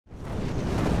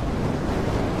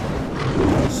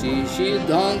Shri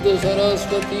Siddhanta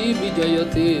Saraswati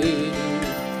Vijayate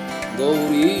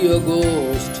Gauriya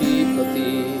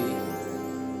Goshtipati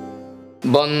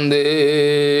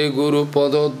Bande Guru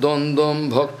Pada Dandam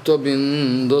Bhakta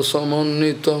Binda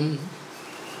Samanitam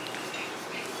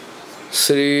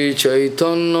Sri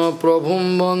Chaitanya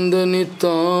Prabhum Bande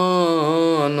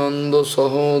Nityananda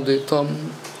Sahoditam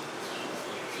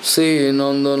Sri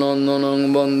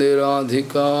Nandanandanang Bande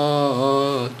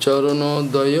Radhika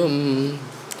Charanodayam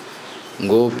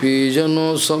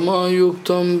Gopijano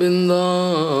Samayuktam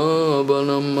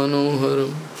Bindavanam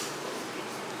Manoharam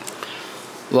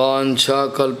Vancha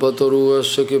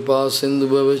Kalpataruvasya Kipa Sindhu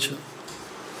Bhavacha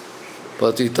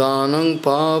Patitanang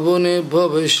Pavunebhyo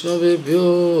Vaishnavebhyo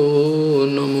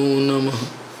Namo Namaha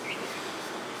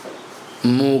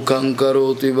Mukhaṁ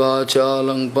Karoti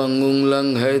Vācālaṁ Panguṁ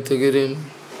Langhayatagirim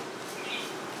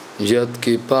Yat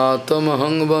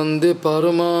Kipatamahang Vande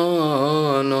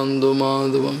Paramananda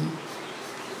Madhavam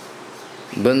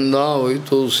Vindāvai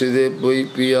Tulsidev Vai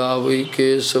Piya Vai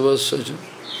Kesavasya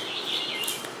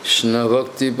Krishna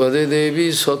Bhakti Pade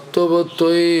Devi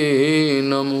Sattvatvai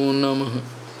Namo Namaha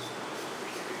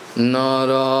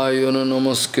Narayana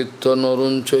Namaskritta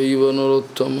Naram Chaiva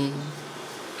Narottamam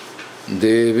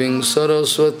Deving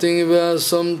Saraswati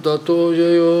Vyasam Tato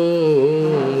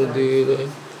Jayo Mudire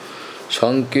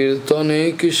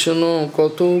Sankirtane Krishna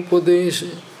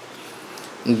Kathopadeshe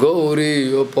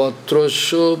Gauriya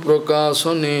Patrasya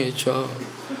Prakasane Cha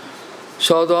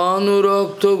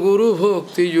Sadhanurakta Guru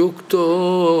Bhakti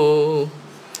Yukto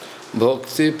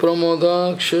Bhakti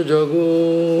Pramodaksha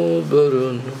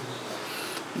Jagodvaran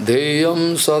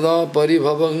Deyam Sada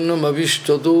Paribhavagnam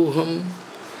Avishtadoham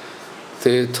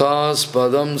Tethas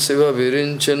Padam Siva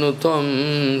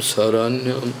Virinchanutam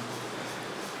Saranyam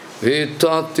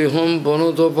Vetatiham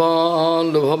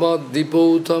Panutapal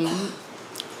Bhavadipotam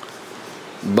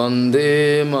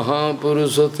Bande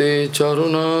Mahapurusate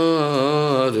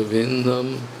Charunar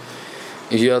Vindam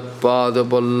Yat Pada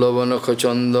Pallavanaka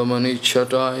Chandamani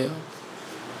Chataya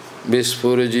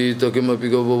Vispurajita Kimapi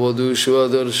Gavavadu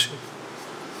Shivadarshi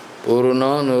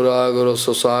Purnanuragara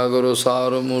Sasagara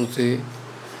Saramurti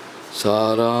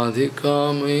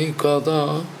Saradhikamai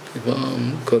Kada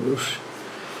Kipam Karush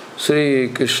Sri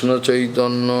Krishna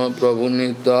Chaitanya Prabhu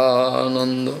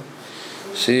Nityananda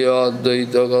Sri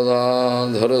Advaita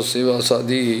Gadadhara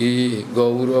Sivasadi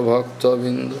Gaura Bhakta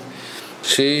Binda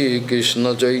Sri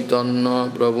Krishna Chaitanya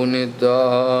Prabhu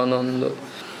Nityananda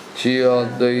Sri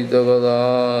Advaita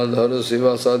Gadadhara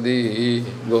Sivasadi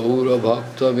Gaura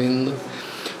Bhakta Binda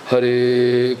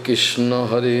Hare Krishna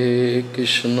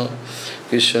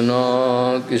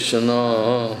Krishna Krishna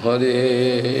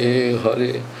Hare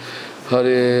Hare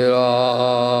Hare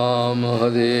Ram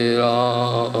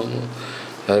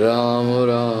Ram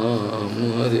Ram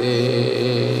Hare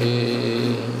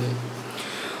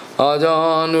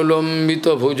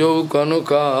Ajanulambita bhujau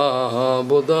kanaka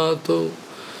bodato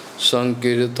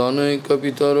Sankirtanai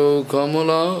kapitaro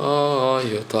kamala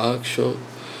yataksho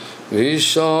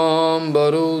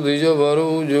Vishambaro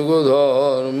dijavaro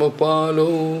jugodharma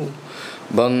palo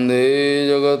Bande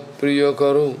jagat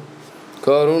priyakaro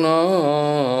karuna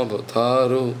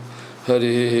bhataro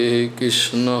Hare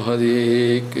Krishna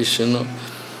Krishna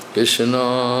Krishna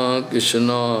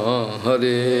Krishna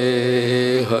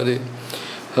Hare Hare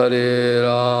Hare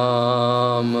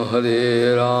Ram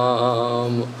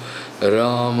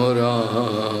Ram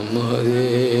Ram Hare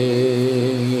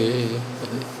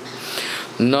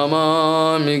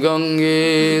Namami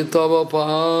Gange Tava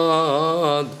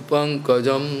Pad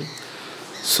Pankajam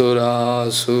Sura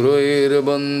Surair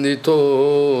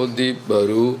Bandito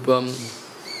Dibbarupam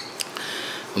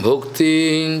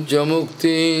Bhuktin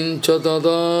Jamuktin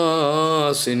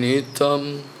Chatada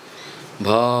Sinitam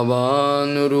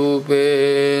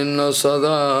Bhavanurupena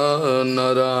Sada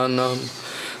Naranam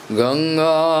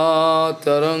Ganga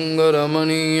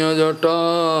Tarangaramaniya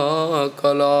Jata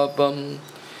Kalapam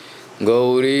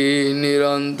Gauri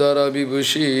Nirantara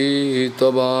Vibhushi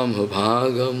Tabam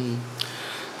Bhagam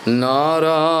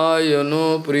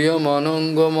Narayano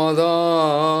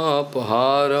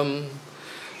Priyamanangamadapaharam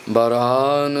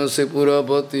Varanasi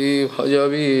Purapati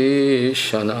Bhajavi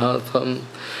Shanatham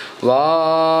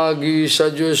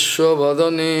Vagisajusva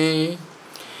Vadane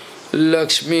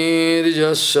Lakshmir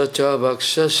Jasya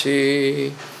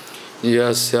Bhakshashi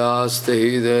Yasyaste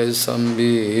Hidaya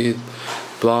Sambhid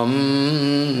Tvam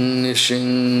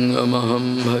Nishingamaham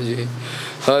Bhaji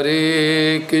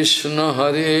Hare Krishna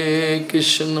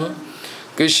Krishna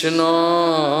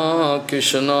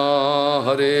Krishna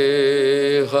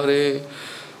Hare Hare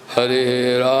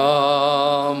Hare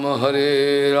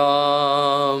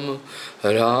Ram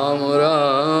Ram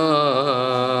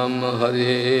Ram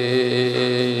Hare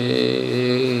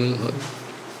Hare.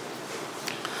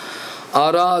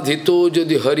 Aradhito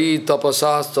jadi Hari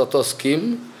tapasas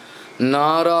tataskim,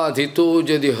 Naradhito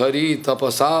jadi Hari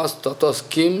tapasas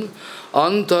tataskim,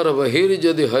 Antar bahir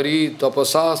jadi Hari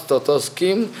tapasas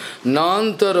tataskim,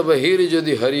 Nantar bahir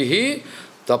jadi Hari hi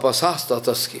tapasas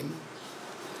tataskim.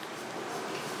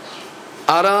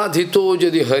 Aradhito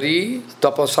jadi Hari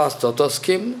tapasas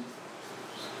tataskim,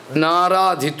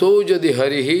 Naradhito jadi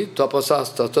Hari hi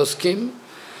tapasas tataskim,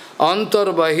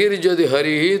 Antar bahir jadi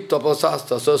Hari hi tapasas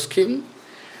tataskim,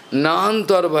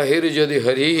 Nantar bahir jadi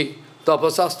Hari hi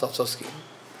tapasas tataskim.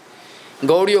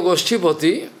 Gauriya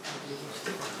Goshtipati,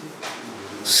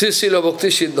 Srila Bhakti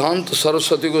Siddhanta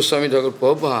Saraswati Goswami Thakur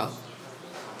Prabhupada,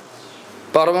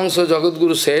 Paramahansa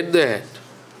Jagadguru said that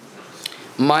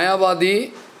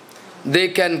Mayavadi, they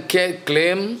can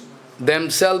claim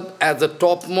themselves as the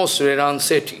topmost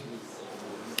renunciate.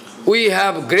 We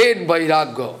have great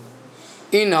vairagya.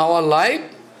 In our life,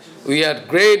 we have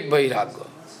great vairagya.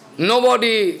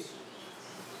 Nobody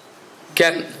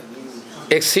can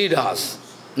exceed us.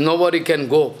 Nobody can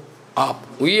go up.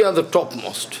 We are the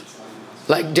topmost.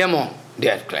 Like demon, they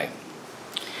are claimed.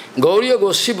 Gauriya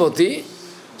Goshtipati,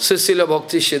 Srila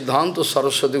Bhakti Siddhanta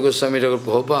Saraswati Goswami Thakur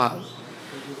Prabhupada,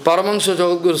 Paramahansa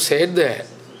Jagadguru said that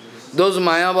those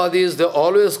Mayavadis, they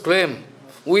always claim,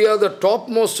 we are the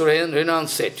topmost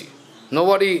renunciate.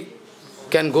 Nobody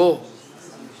can go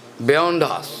beyond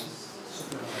us.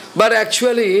 But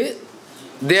actually,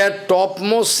 they are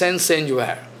topmost sense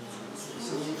enjoyer.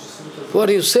 What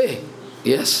do you say?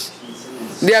 Yes.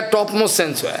 They are topmost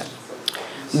sense enjoyer.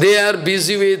 They are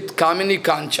busy with Kamini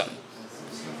Kanchan.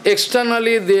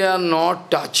 Externally, they are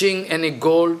not touching any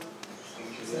gold.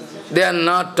 They are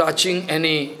not touching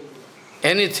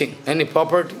anything, any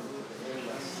property.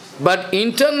 But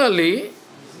internally,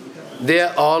 they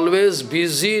are always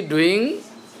busy doing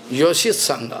Yoshit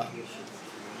Sangha.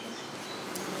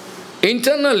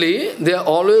 Internally, they are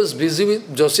always busy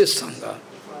with Yoshit Sangha.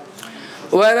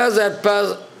 Whereas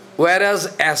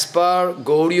as per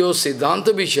Gauriya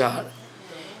Siddhanta Vichar,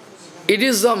 it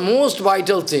is the most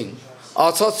vital thing.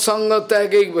 Asat Sangha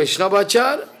Tyage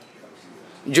Vaishnavachar,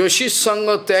 Yoshit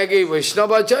Sangha Tyage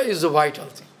Vaishnavachar is the vital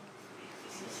thing.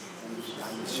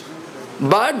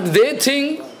 But they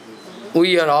think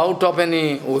we are out of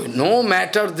no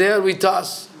matter there with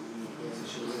us.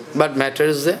 But matter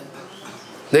is there.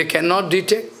 They cannot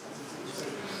detect.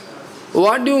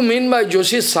 What do you mean by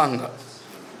Yoshit Sangha?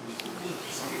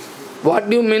 What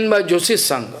do you mean by Yoshit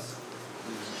Sangha?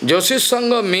 Yoshit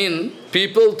Sangha means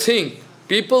people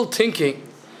thinking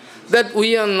that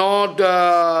we are not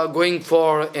going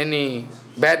for any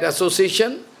bad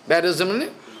association, bad assembly,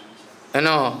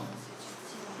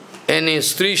 any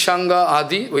Stri Sangha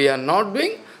Adi, we are not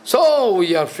doing, so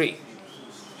we are free.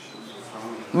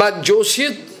 But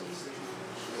Yoshit,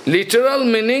 literal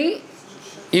meaning,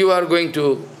 you are going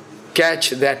to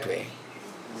catch that way.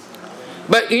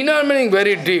 But inner meaning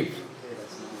very deep.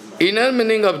 Inner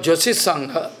meaning of Yoshit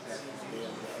Sangha,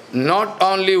 not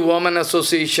only woman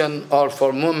association or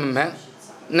for women,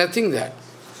 nothing that.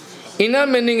 Inner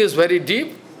meaning is very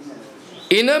deep.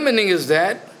 Inner meaning is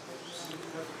that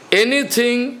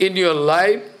anything in your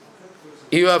life,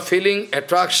 you are feeling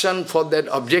attraction for that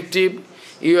objective,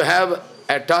 you have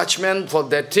attachment for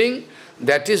that thing,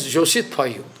 that is Yoshit for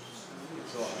you.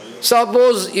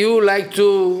 Suppose you like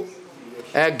to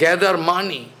gather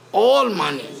money, all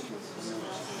money.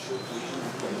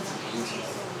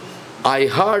 I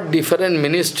heard different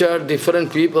ministers,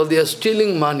 different people, they are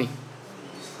stealing money.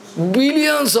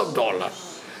 Billions of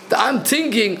dollars. I am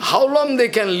thinking how long they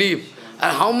can live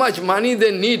and how much money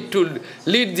they need to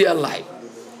lead their life.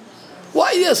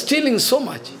 Why they are stealing so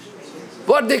much?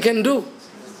 What they can do?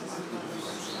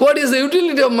 What is the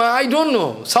utility of Maya? I don't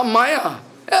know. Some Maya.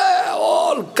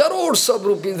 All crores of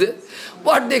rupees there.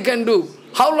 What they can do?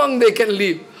 How long they can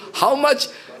live? How much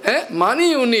money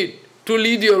you need to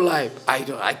lead your life?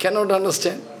 I cannot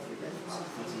understand.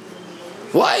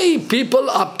 Why people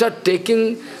after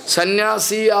taking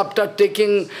sannyasi, after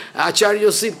taking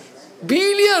acharyaship,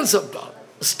 billions of dollars,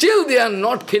 still they are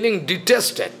not feeling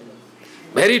detested.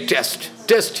 Very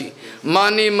tasty.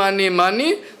 Money, money,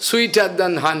 money, sweeter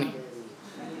than honey.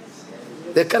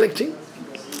 They are collecting.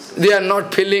 They are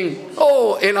not feeling,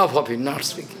 oh, enough of it, not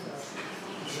speaking.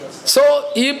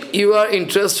 So, if you are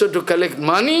interested to collect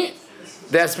money,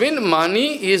 that means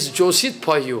money is Yoshit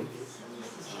for you.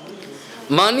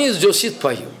 Money is Yoshit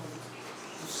for you.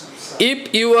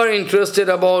 If you are interested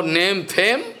about name,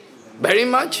 fame, very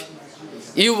much,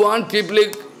 you want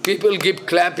people give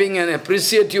clapping and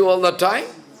appreciate you all the time,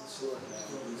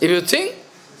 If you think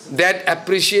that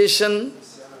appreciation,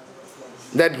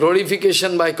 that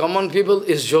glorification by common people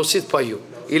is Joshit for you,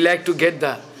 you like to get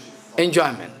the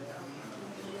enjoyment.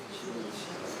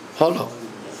 Follow.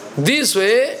 This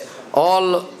way,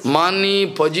 all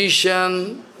money,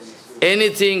 position,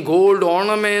 anything, gold,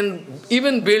 ornament,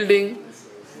 even building,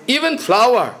 even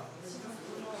flower,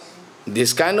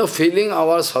 this kind of feeling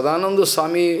our Sadananda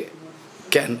Swami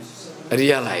can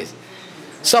realize.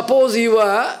 Suppose you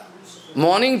are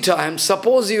morning time,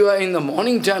 suppose you are in the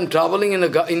morning time traveling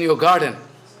in your garden,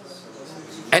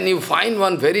 and you find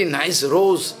one very nice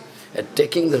rose,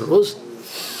 taking the rose,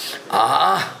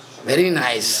 very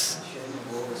nice.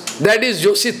 That is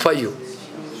Joshit for you.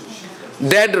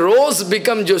 That rose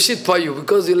becomes Joshit for you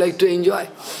because you like to enjoy.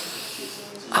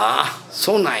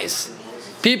 So nice.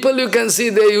 People you can see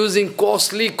they are using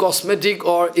costly cosmetic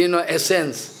or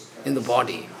essence in the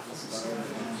body.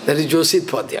 That is Joshit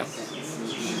for them.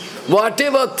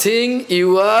 Whatever thing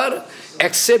you are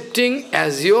accepting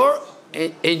as your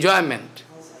enjoyment,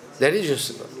 that is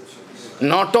Joshit.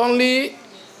 Not only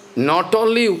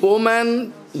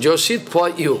woman Joshit for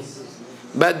you,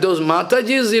 but those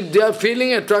Matajis, if they are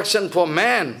feeling attraction for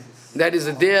man, that is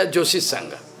their Joshit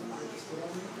Sangha.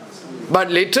 But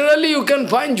literally you can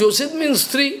find Joshit means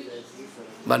three,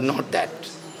 but not that.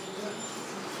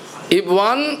 If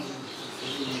one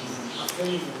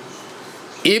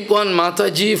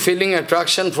Mataji feeling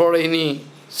attraction for any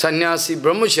sannyasi,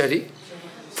 brahmachari,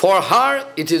 for her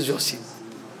it is Joshit.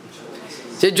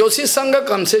 The Joshit Sangha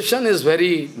conception is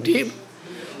very deep.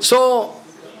 So,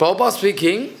 Prabhupada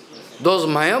speaking, those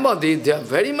Mayavadi, they are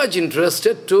very much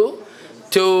interested to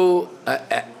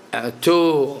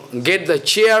get the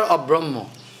chair of Brahma.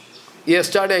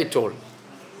 Yesterday I told.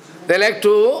 They like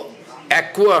to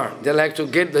acquire, they like to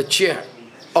get the chair,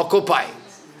 occupy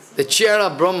the chair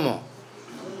of Brahma.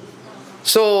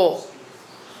 So,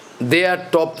 they are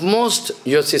topmost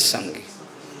Joshit Sangi.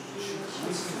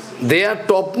 They are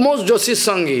topmost Joshit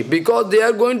Sangi because they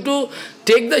are going to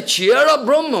take the chair of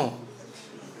Brahma.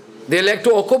 They like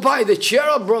to occupy the chair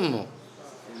of Brahma.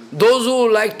 Those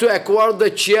who like to acquire the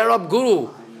chair of Guru,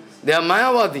 they are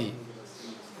Mayavadi.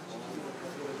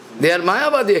 They are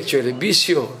Mayavadi actually, be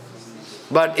sure.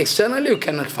 But externally you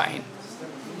cannot find.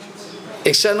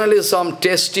 Externally some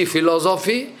tasty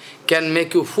philosophy can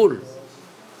make you fool.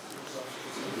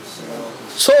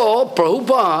 So,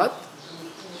 Prabhupada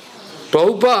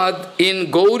in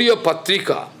Gauriya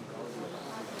Patrika,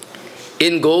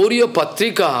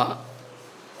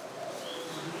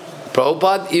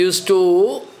 Prabhupada used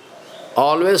to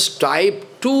always type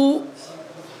 2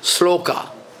 sloka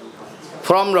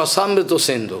from Rasamrita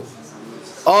Sindhu.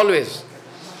 Always.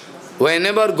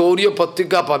 Whenever Gauriya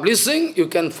Patrika publishing, you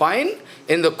can find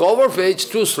in the cover page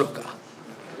 2 sloka.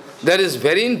 That is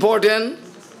very important,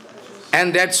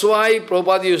 and that's why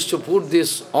Prabhupada used to put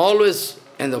this always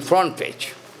in the front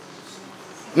page.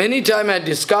 Many times I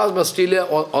discussed, but still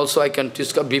also I can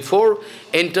discuss before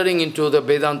entering into the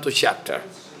Vedanta chapter.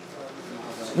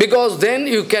 Because then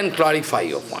you can clarify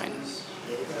your point.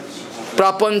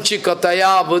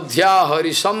 Prapanchikataya buddhya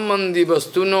hari sambandhi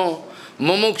vastuno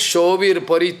mumukshobir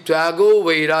parityago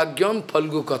vairagyam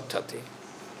falgu kathate.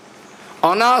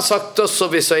 Anasaktasya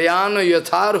visayana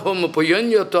yatharham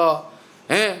upayanyata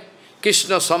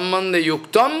Krishna sambandha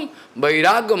yuktam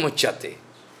vairagam uchyate.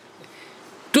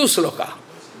 2 sloka.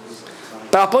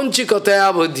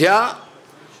 Prapanchikataya buddhya,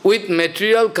 with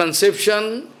material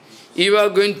conception, you are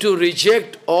going to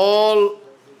reject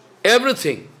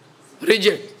everything.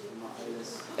 Reject.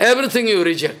 Everything you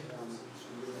reject.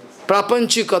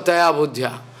 Prapanchikataya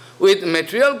buddhya. With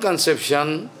material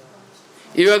conception,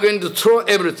 you are going to throw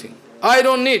everything. I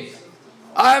don't need.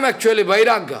 I am actually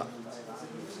Vairagya.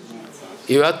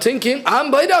 You are thinking, I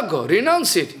am Vairagya,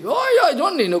 renounce it. Oh, I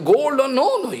don't need no gold or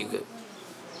no.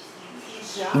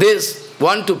 This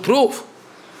want to prove.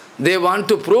 They want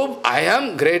to prove I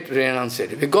am great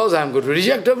renunciate because I am going to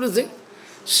reject everything.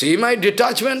 See my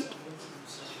detachment.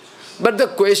 But the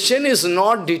question is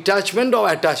not detachment or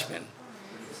attachment.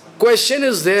 Question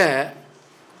is there,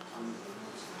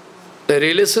 the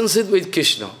relationship with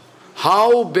Krishna.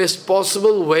 How best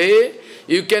possible way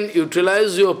you can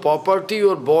utilize your property,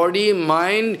 your body,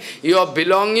 mind, your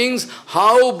belongings,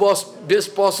 how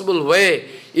best possible way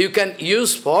you can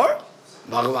use for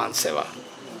Bhagavan Seva.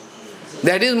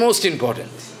 That is most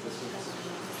important.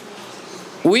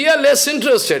 We are less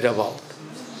interested about.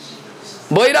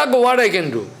 Vairagya, what I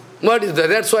can do? What is that?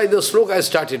 That's why the sloka I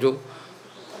started to.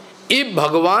 If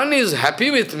Bhagavan is happy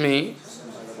with me,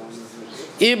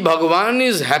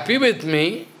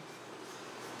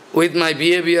 with my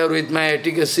behavior, with my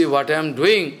efficacy, what I am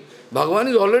doing, Bhagavan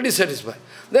is already satisfied.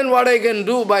 Then what I can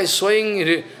do by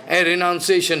showing a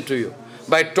renunciation to you?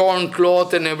 By torn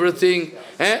cloth and everything,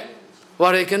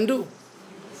 what I can do?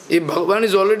 If Bhagavan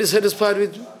is already satisfied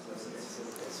with me,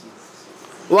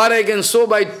 what I can show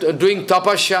by doing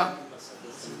tapasya,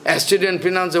 austerity and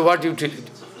penance, what utility?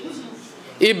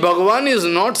 If Bhagavan is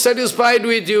not satisfied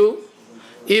with you,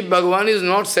 if Bhagavan is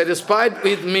not satisfied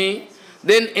with me,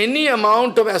 then any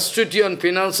amount of austerity and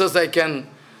penances I can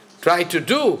try to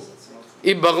do.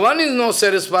 If Bhagavan is not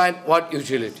satisfied, what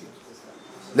utility?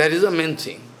 That is the main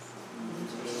thing.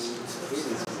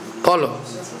 Follow.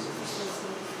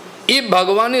 If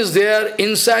Bhagavan is there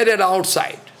inside and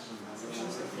outside,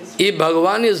 if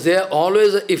Bhagavan is there,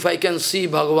 always if I can see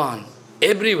Bhagavan,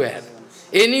 everywhere,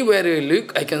 anywhere I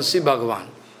look, I can see Bhagavan.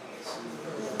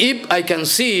 If I can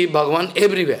see Bhagavan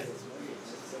everywhere,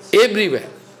 everywhere,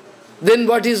 then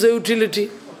what is the utility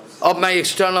of my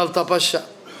external tapasya?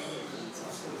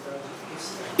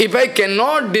 If I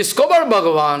cannot discover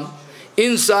Bhagavan,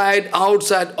 inside,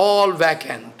 outside, all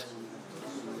vacant,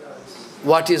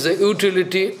 what is the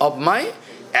utility of my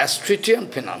austerity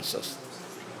and penances?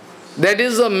 That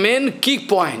is the main key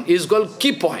point, is called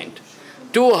key point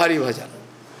to Hari Bhajan.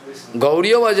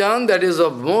 Gauriya Bhajan, that is the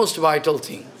most vital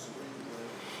thing.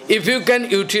 If you can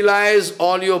utilize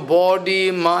all your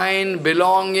body, mind,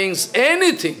 belongings,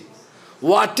 anything,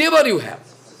 whatever you have,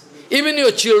 even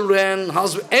your children,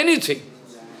 husband, anything,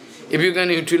 if you can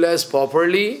utilize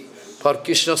properly for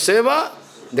Krishna Seva,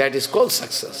 that is called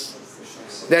success.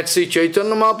 That Sri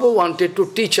Chaitanya Mahaprabhu wanted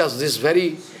to teach us this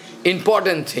very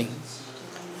important thing.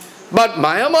 But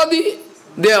Mayavadi,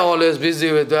 they are always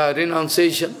busy with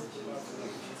renunciation.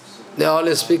 They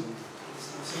always speak.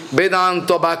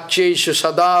 Vedanta bhakcheshu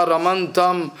sada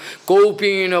ramantam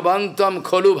kopina bantam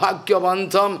khalu bhakya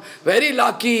bantam. Very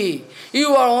lucky.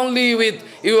 You are leading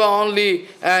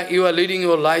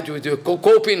your life with your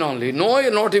kopin only. No, you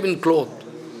are not even clothed.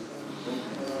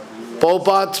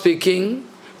 Prabhupada speaking,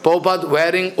 Prabhupada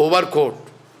wearing overcoat.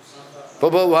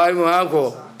 Prabhupada wearing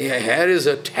overcoat. Here is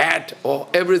a hat or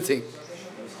everything.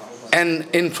 And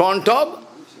in front of,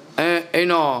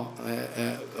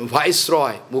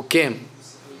 Viceroy who came.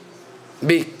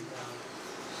 Big.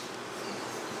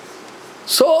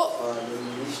 So,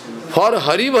 for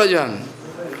Hari Bhajan,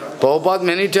 Prabhupada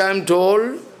many times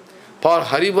told, for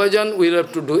Hari Bhajan we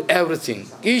have to do everything,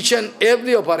 each and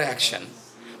every of our action.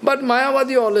 But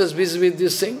Mayavadi always busy with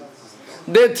this thing.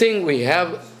 They think we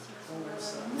have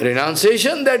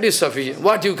renunciation, that is sufficient.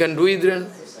 What you can do with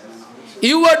renunciation?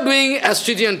 You are doing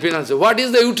austerity and penance. What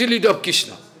is the utility of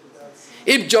Krishna?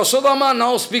 If Jasodama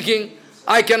now speaking,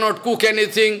 I cannot cook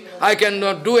anything, I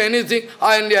cannot do anything,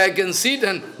 only I can sit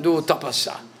and do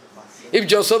tapasya. If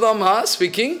Jasodama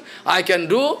speaking, I can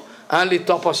do only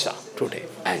tapasya today.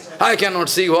 I cannot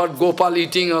see what Gopal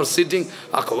eating or sitting,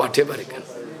 whatever I can.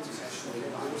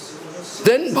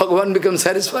 Then Bhagavan becomes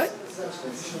satisfied.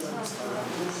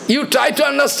 You try to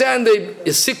understand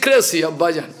the secrecy of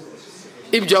bhajan.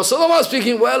 If Jasodama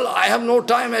speaking, well, I have no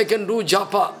time, I can do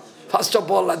japa. First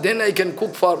of all, then I can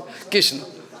cook for Krishna.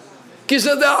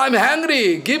 Krishna says, I'm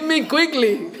hungry, give me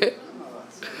quickly.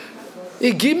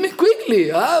 Give me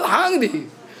quickly, I'm hungry.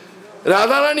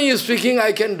 Radharani is speaking,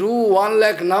 I can do 1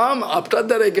 lakh nam, after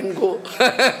that I can go.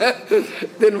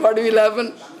 Then what will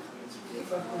happen?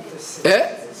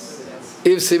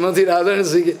 If Srimati Radharani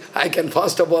is speaking, I can,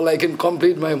 first of all, I can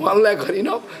complete my 1 lakh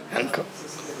harinam and come.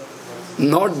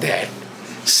 Not that.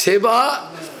 Seva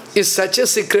is such a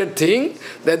secret thing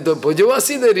that the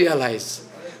Bhajavasi they realize,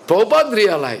 Prabhupada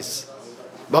realize,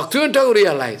 Bhaktivinoda Thakur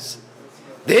realize,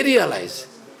 they realize.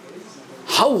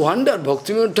 How wonder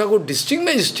Bhaktivinoda Thakur, district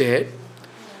magistrate,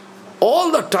 all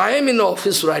the time in the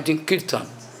office writing kirtan.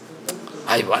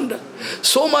 I wonder.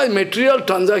 So much material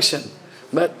transaction,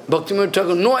 but Bhaktivinoda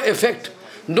Thakur, no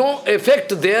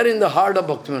effect there in the heart of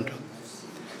Bhaktivinoda Thakur.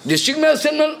 District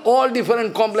magistrate, all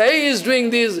different complaints. He is doing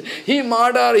this, he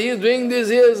murder, he is doing this,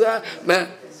 he is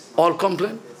all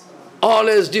complain. All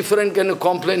is different kind of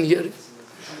complaint here.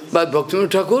 But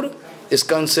Bhaktivinoda Thakur is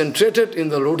concentrated in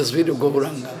the lotus feet of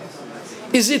Gauranga.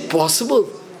 Is it possible?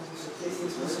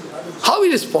 How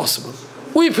it is possible?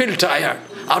 We feel tired.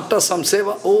 After some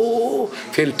seva,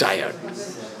 feel tired.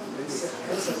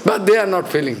 But they are not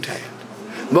feeling tired.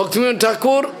 Bhaktivinoda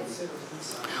Thakur,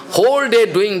 whole day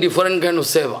doing different kind of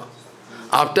seva.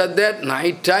 After that,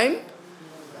 night time,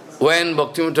 when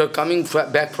Bhaktivinoda Thakur coming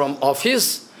back from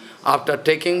office, after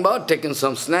taking bath, taking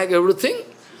some snack, everything,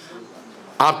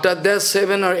 after that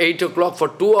 7 or 8 o'clock for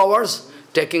 2 hours,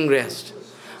 taking rest.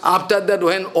 After that,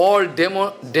 when all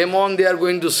demon they are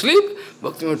going to sleep,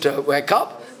 Bhaktivinoda Thakur wake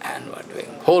up and what doing?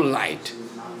 Whole night.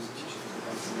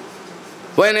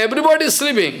 When everybody is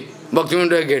sleeping,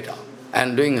 Bhaktivinoda get up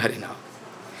and doing Harinam.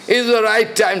 Is the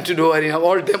right time to do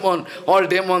Harinam. All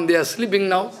demon, they are sleeping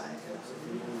now.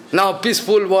 Now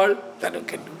peaceful world, that you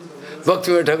can do.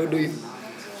 Bhaktivinoda Thakur doing.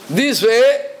 This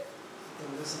way,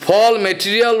 for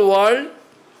material world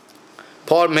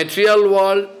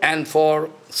and for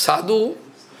sadhu,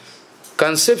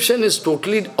 conception is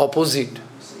totally opposite.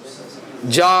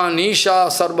 Janisha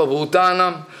sarva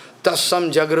bhutanam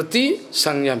tassam jagrati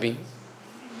sangyami.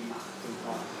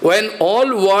 When all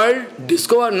world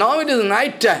discover, now it is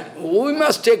night time, we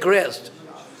must take rest.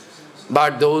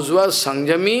 But those who are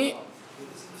sangyami,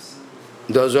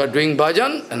 those who are doing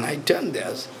bhajan, at night time they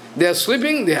are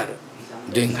sleeping, they are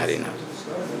doing Harinam.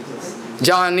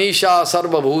 Janisha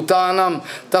sarva bhutanam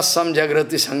tassam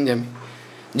jagrati sangyami.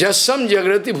 Jassam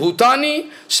jagrati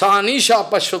bhutani sahanisha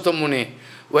pashyata mune.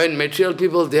 When material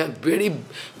people, they are very,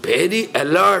 very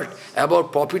alert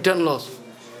about profit and loss.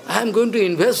 I am going to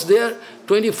invest there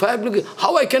 25,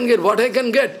 how I can get, what I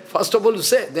can get? First of all you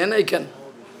say, then I can.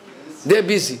 They are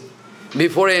busy.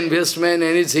 Before investment,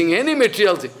 anything, any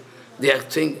material thing, they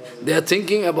are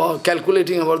thinking about,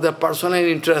 calculating about their personal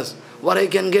interest. What I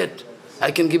can get?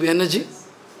 I can give energy.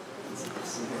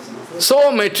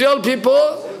 So material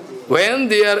people, when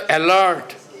they are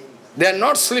alert, they are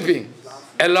not sleeping,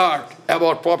 alert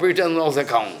about profit and loss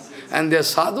account. And they are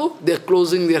sadhu, they are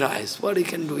closing their eyes. What he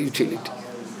can do, utility.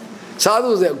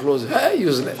 Sadhus, they are closing,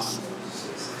 useless.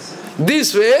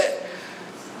 This way,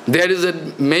 there is a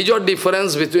major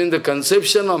difference between the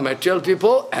conception of material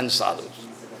people and sadhus.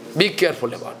 Be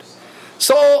careful about it.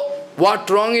 So, what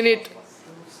wrong in it?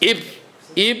 If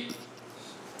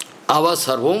our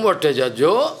Sarvam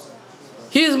Bhattacharya,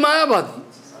 he is Mayavadi.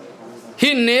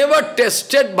 He never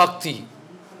tested bhakti.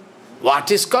 What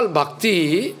is called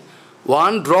bhakti,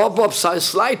 one drop of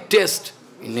slight taste,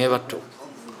 he never took.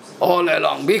 All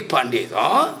along, big Pandit.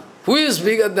 Who is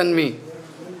bigger than me?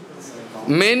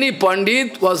 Many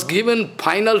Pandit was given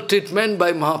final treatment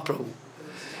by Mahaprabhu.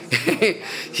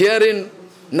 Here in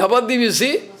Navadvip, you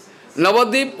see,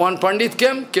 Navadvip, one Pandit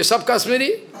came, Keshav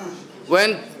Kashmiri,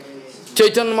 when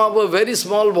Chaitanya Mahaprabhu was a very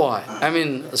small boy,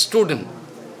 a student.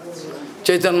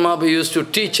 Chaitanya Mahaprabhu used to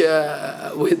teach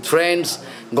with friends,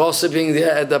 gossiping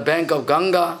there at the bank of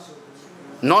Ganga.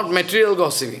 Not material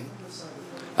gossiping.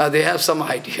 They have some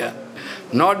idea.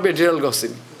 Not material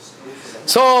gossiping.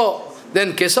 So,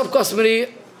 then Keshav Kashmiri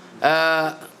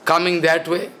coming that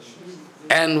way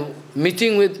and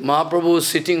meeting with Mahaprabhu,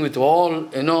 sitting with all,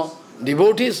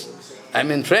 devotees,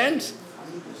 friends,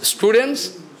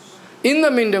 students. In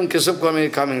the meantime, Keshav Kashmiri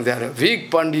coming there, a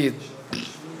big Pandit.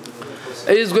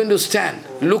 He is going to stand,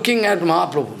 looking at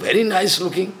Mahaprabhu, very nice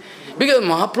looking. Because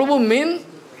Mahaprabhu means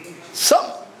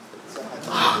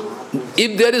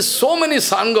if there is so many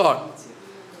sun god,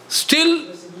 still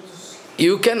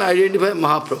you can identify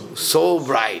Mahaprabhu, so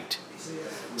bright.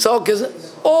 So,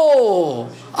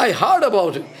 I heard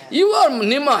about you. You are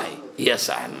Nimai. Yes,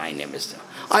 my name is Nimai.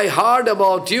 I heard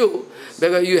about you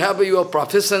because you have your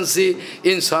proficiency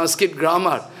in Sanskrit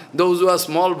grammar. Those who are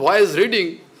small boys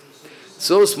reading,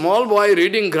 so small boy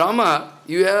reading grammar,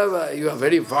 you are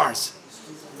very vast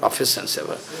proficiency.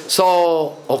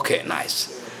 So, okay,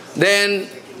 nice. Then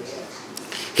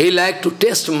he liked to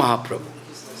test Mahaprabhu.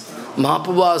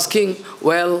 Mahaprabhu asking,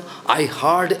 well, I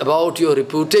heard about your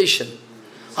reputation.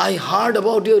 I heard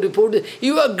about your reputation.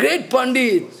 You are great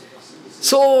Pandit.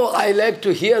 So I like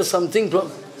to hear something from...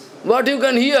 What you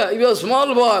can hear? You are a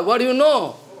small boy. What do you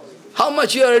know? How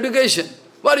much your education?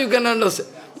 What you can understand?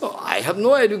 No, I have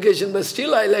no education, but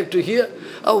still I like to hear.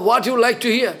 What you like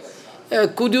to hear?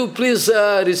 Could you please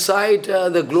recite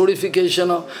the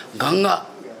glorification of Ganga?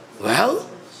 Well,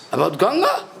 about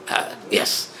Ganga?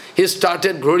 Yes. He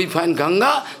started glorifying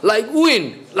Ganga like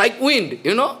wind,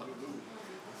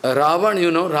 Ravan,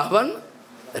 Ravan?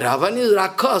 Ravan is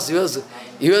Rakhas.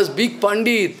 He was big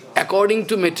Pandit according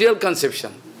to material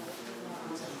conception.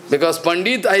 Because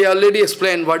Pandit, I already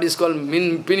explained what is called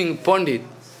meaning Pandit.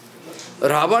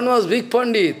 Ravan was big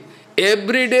Pandit.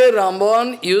 Every day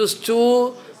Ravan used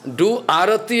to do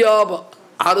arati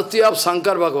of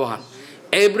Shankar Bhagavan.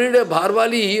 Every day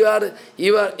Bharvali,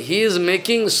 he is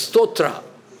making stotra.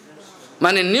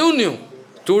 New.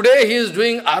 Today he is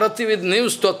doing arati with new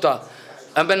stotra.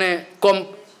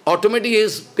 Automatically he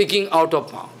is speaking out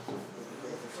of mouth.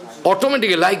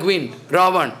 Automatically, like wind,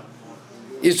 Ravan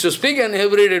used to speak and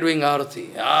every day doing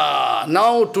arati.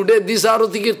 Now, today this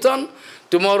arati kirtan,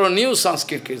 tomorrow new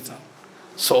Sanskrit kirtan.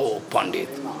 So, Pandit.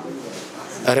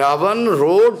 Ravan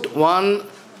wrote one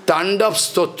Tandav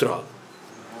Stotra.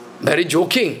 Very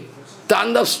joking.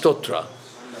 Tandav Stotra.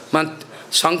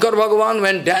 Shankar Bhagavan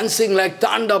went dancing like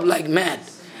Tandav, like mad.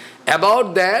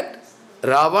 About that,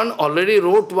 Ravan already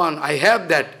wrote one. I have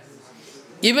that.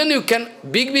 Even you can,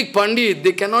 big Pandit,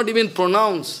 they cannot even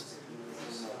pronounce.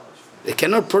 They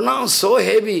cannot pronounce, so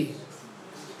heavy.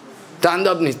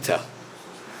 Tandav Nitya.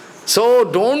 So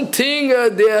don't think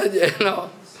they are,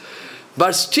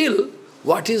 But still,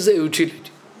 what is the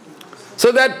utility?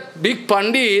 So that big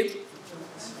Pandit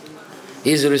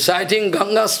is reciting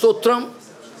Ganga Stotram.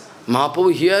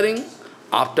 Mahaprabhu hearing.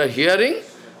 After hearing,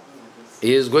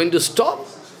 he is going to stop.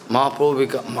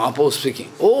 Mahaprabhu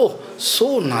speaking. Oh,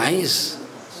 so nice.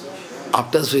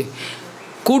 After speaking,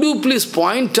 could you please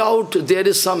point out there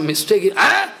is some mistake?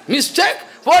 Mistake?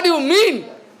 What do you mean?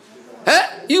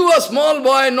 You are a small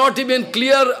boy, not even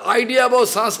clear idea about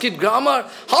Sanskrit grammar.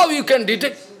 How you can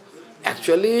detect?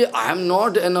 Actually, I am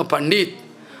not a Pandit.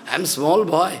 I am a small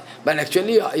boy. But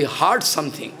actually, I heard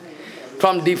something.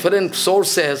 From different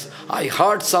sources, I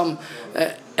heard some.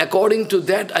 According to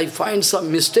that, I find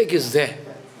some mistake is there.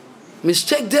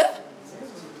 Mistake there?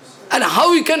 And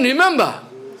how you can remember?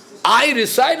 I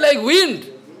recite like wind.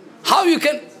 How you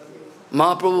can?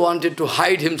 Mahaprabhu wanted to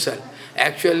hide himself.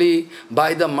 Actually,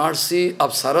 by the mercy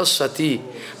of Saraswati,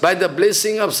 by the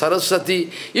blessing of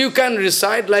Saraswati, you can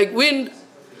recite like wind.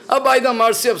 Or by the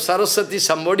mercy of Saraswati,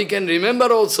 somebody can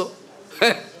remember also.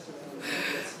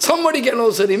 Somebody can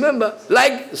also remember.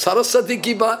 Like Saraswati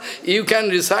Kipa, you can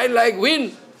recite like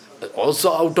wind.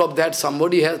 Also out of that,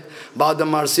 somebody has, by the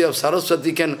mercy of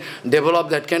Saraswati, can develop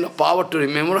that kind of power to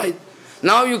memorize.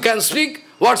 Now you can speak.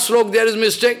 What slok there is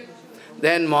mistake?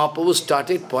 Then Mahaprabhu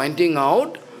started pointing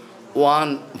out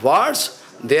one verse.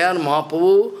 There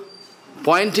Mahaprabhu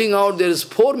pointing out there is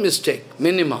 4 mistakes,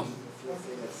 minimum.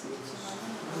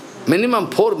 Minimum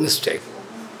 4 mistakes.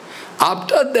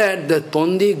 After that, the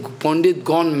Pandit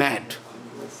gone mad.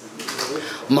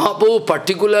 Mahaprabhu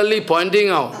particularly pointing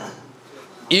out,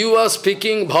 you are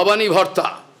speaking Bhavani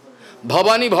Bharta.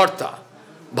 Bhavani Bharta.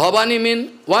 Bhavani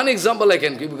mean, one example I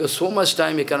can give because so much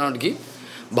time I cannot give.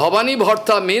 Bhavani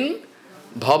Bharta mean,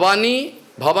 Bhavani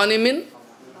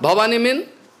mean,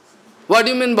 what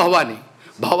do you mean Bhavani?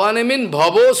 Bhavani mean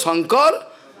Bhavo Shankar,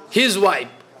 his wife.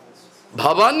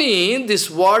 Bhavani, this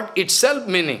word itself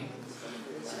meaning.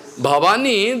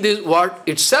 Bhavani, this word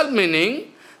itself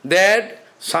meaning that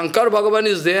Shankar Bhagavan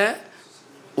is there,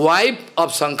 wife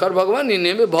of Shankar Bhagavan, in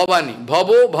name is Bhavani,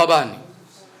 Bhavo Bhavani.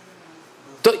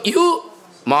 So you,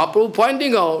 Mahaprabhu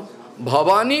pointing out,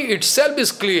 Bhavani itself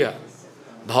is clear.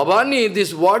 Bhavani,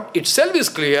 this word itself is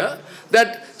clear,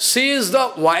 that she is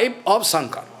the wife of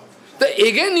Shankar. So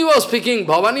again you are speaking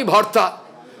Bhavani Bharta.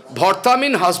 Bharta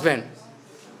mean husband.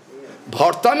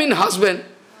 Bharta mean husband.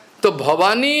 So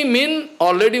Bhavani mean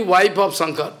already wife of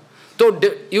Shankar. So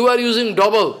you are using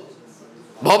double.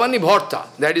 Bhavani Bharta.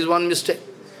 That is one mistake.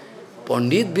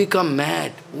 Pandit become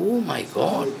mad. Oh my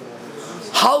God.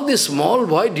 How this small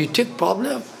boy detect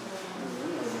problem?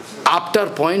 After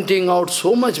pointing out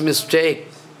so much mistake,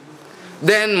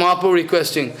 then Mahaprabhu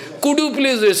requesting, could you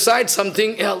please recite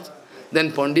something else?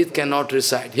 Then Pandit cannot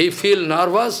recite. He feel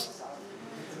nervous.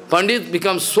 Pandit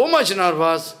becomes so much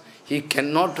nervous, he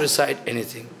cannot recite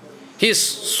anything. His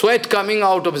sweat coming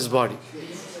out of his body.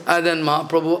 And then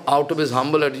Mahaprabhu, out of his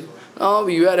humble attitude, oh,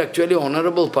 you are actually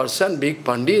honorable person, big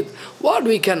Pandit. What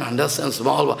we can understand,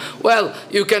 small one? Well,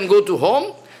 you can go to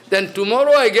home, then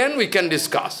tomorrow again we can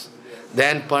discuss.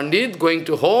 Then Pandit going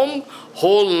to home,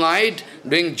 whole night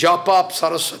doing japa of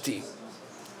Saraswati.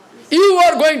 You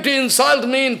are going to insult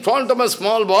me in front of a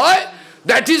small boy?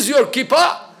 That is your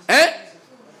kippa?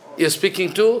 You are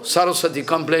speaking to Saraswati,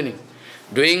 complaining.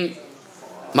 Doing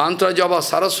mantra japa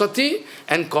Saraswati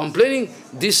and complaining,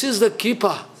 this is the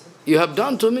kippa you have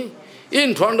done to me.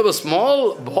 In front of a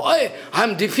small boy, I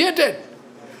am defeated.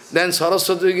 Then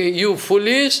Saraswati, you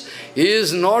foolish, he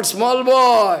is not small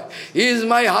boy, he is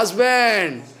my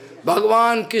husband,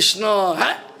 Bhagavan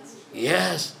Krishna.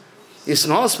 Yes, he is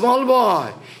not small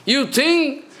boy. You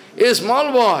think he is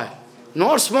small boy,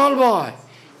 not small boy.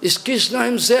 Is Krishna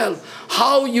himself.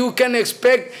 How you can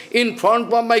expect in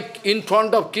front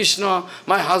of Krishna,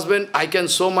 my husband, I can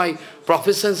show my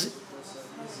proficiency?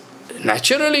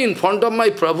 Naturally, in front of my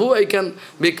Prabhu, I can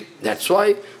be. That's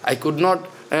why I could not,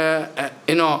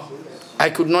 I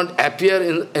could not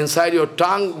appear inside your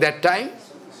tongue that time.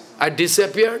 I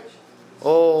disappeared.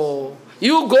 Oh,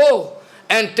 you go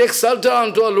and take shelter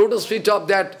onto a lotus feet of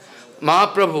that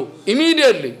Mahaprabhu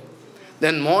immediately.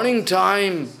 Then morning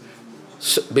time,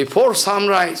 before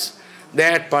sunrise,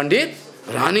 that Pandit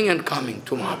running and coming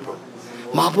to Mahaprabhu.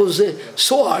 Mahaprabhu said,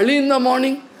 so early in the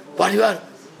morning, what you are?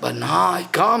 But now I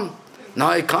come. Now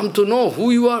I come to know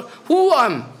who you are. Who I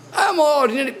am? I am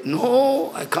ordinary.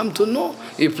 No, I come to know.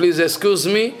 You please excuse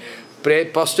me.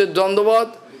 Pray, posted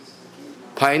Dandavat.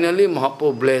 Finally,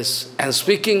 Mahaprabhu blessed and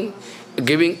speaking,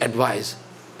 giving advice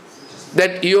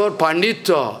that your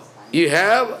Pandita, you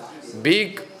have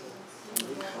big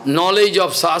knowledge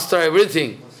of Shastra,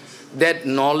 everything. That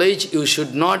knowledge you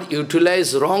should not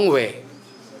utilize wrong way.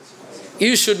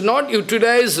 You should not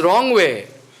utilize wrong way.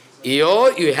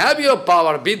 You have your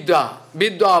power, Vidya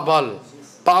Bal,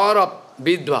 power of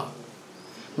Vidya.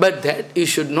 But that you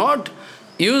should not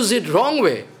use it wrong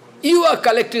way. You are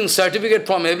collecting certificate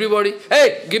from everybody.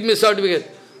 Hey, give me certificate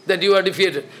that you are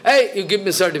defeated. Hey, you give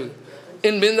me certificate.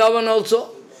 In Vrindavan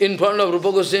also, in front of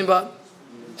Rupa Goswami Pad,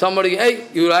 somebody, hey,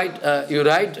 you write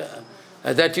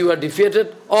that you are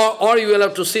defeated, or you will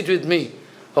have to sit with me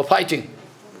for fighting.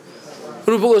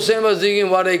 Rupa Goswami was thinking,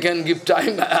 what I can give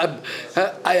time.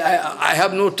 I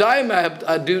have no time. I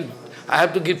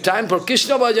have to give time for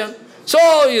Krishna bhajan. So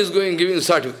he is going giving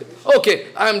certificate. Okay,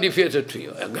 I am defeated to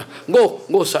you.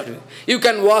 Go certificate. You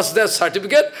can wash that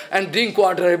certificate and drink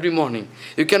water every morning.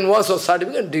 You can wash a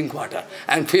certificate and drink water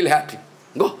and feel happy.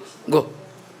 Go.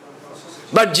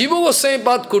 But Jiva Goswami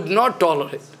Pad could not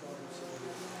tolerate.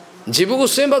 Jiva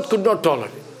Goswami Pad could not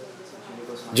tolerate.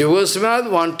 Jiva Goswami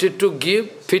Pad wanted to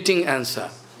give fitting answer.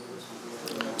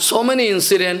 So many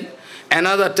incidents.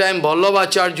 Another time,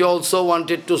 Vallabhacharya also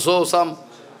wanted to show some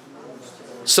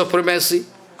supremacy.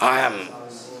 I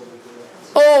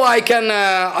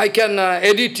can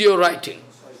edit your writing.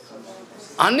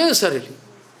 Unnecessarily.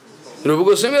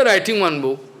 Rupa Goswami writing one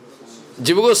book.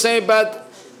 Jiva Goswami Pad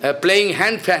playing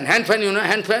hand fan. Hand fan, you know,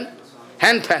 hand fan?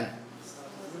 Hand fan.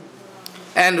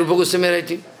 And Rupa Goswami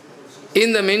writing.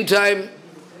 In the meantime,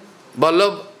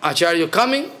 Vallabh Acharya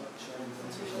coming.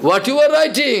 What you are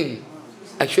writing?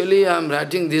 Actually, I am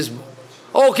writing this book.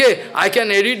 Okay, I can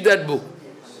edit that book.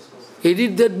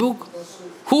 Edit that book?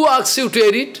 Who asks you to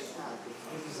edit?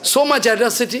 So much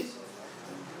audacity.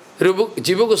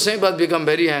 Jiva Goswami Pad become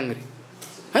very angry.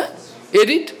 Huh?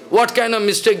 Edit? What kind of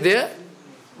mistake there?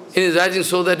 In his writing,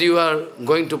 so that you are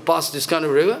going to pass this kind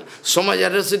of river? So much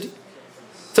audacity.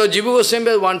 So Jiva Goswami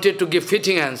Pad wanted to give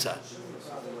fitting answer.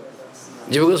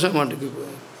 Jiva Goswami wanted to give.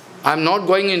 I am not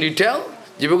going in detail.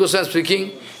 Jiva Goswami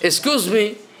speaking. Excuse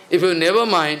me, if you never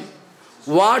mind,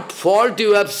 what fault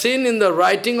you have seen in the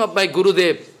writing of my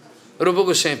Gurudev, Rupa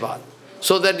Goswami Pad,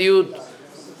 so that you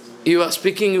are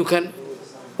speaking, you can...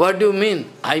 What do you mean?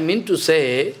 I mean to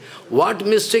say, what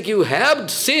mistake you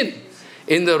have seen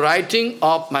in the writing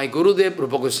of my Gurudev,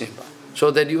 Rupa Goswami Pad,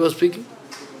 so that you are speaking?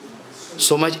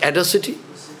 So much audacity.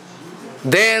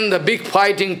 Then the big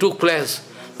fighting took place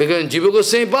between Jiva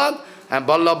Goswami Pad and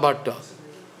Vallabh Bhatta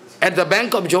at the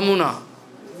bank of Jamuna.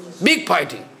 Big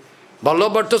fighting.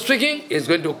 Vallabh Bhatta speaking, he is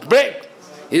going to break.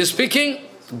 He is speaking,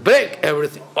 break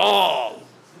everything. All.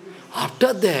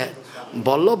 After that,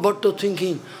 Vallabh Bhatta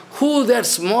thinking, who that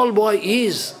small boy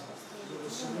is?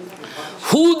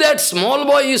 Who that small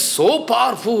boy is so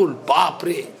powerful?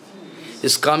 Bapre.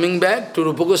 Is coming back to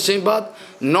Rupa Goswami Pad,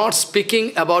 not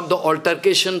speaking about the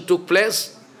altercation took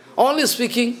place, only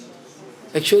speaking.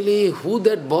 Actually, who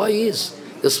that boy is?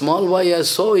 The small boy I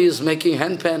saw is making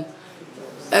hand fan.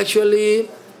 Actually,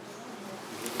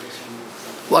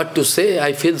 what to say,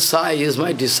 I feel Sai is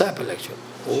my disciple actually.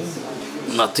 Oh,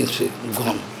 nothing's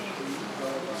gone.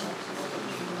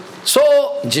 So,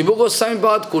 Jiva Goswami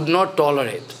Pad could not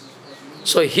tolerate.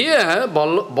 So here, our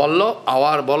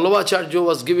Vallabhacharya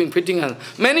was giving fitting answer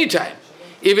many times.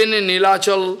 Even in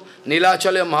Nilachale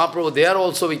Mahaprabhu, there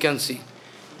also we can see.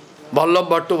 Vallabh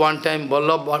Bhatta one time,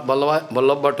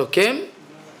 Vallabh Bhatta came.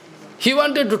 He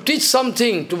wanted to teach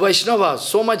something to Vaishnavas,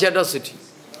 so much audacity.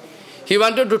 He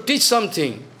wanted to teach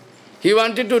something. He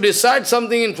wanted to recite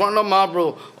something in front of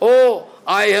Mahaprabhu. Oh,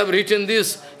 I have written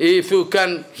this, if you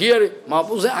can hear it.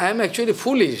 Mahaprabhu said, I am actually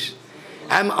foolish.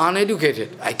 I am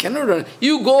uneducated. I cannot run.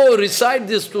 You go recite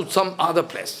this to some other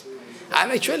place. I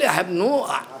have no,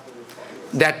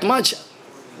 that much,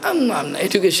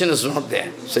 education is not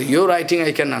there. So your writing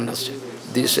I can understand.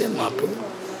 This is Mahaprabhu.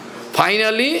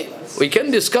 Finally, we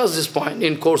can discuss this point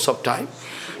in course of time.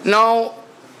 Now,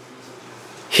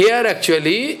 here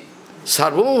actually,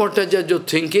 Sarvabhauma Bhattacharya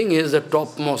thinking is the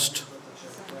topmost.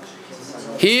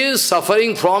 He is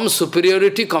suffering from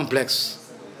superiority complex.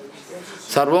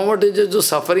 Sarvabhauma Bhattacharya is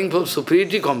suffering from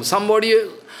superiority complex. Somebody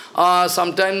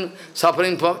sometimes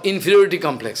suffering from inferiority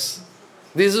complex.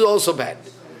 This is also bad.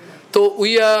 So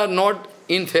we are not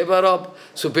in favor of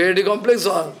superiority complex,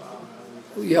 or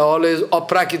we are always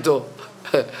aprakito.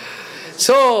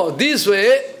 So this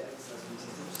way,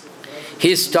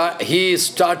 he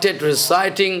started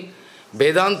reciting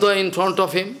Vedanta in front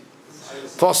of him.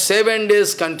 For 7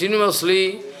 days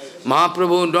continuously,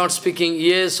 Mahaprabhu not speaking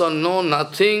yes or no,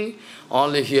 nothing,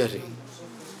 only hearing.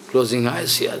 Closing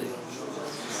eyes, hearing.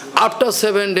 After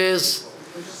 7 days,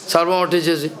 Sarvamati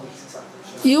says,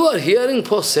 you are hearing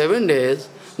for 7 days,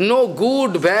 no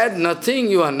good, bad,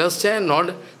 nothing, you understand,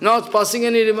 not passing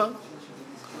any remark.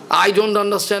 I don't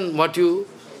understand what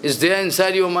is there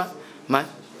inside your mind.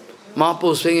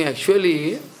 Mahaprabhu saying,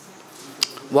 actually,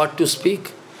 what to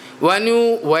speak? When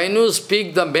you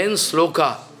speak the main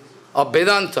sloka of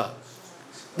Vedanta,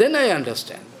 then I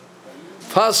understand.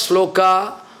 First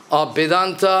sloka of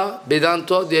Vedanta,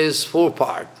 there is 4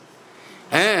 parts.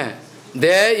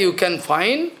 There you can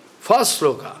find first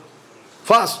sloka.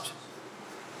 First.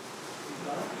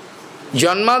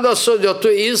 Janmadasya Jato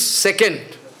is second.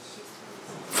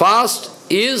 First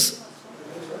is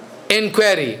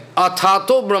inquiry,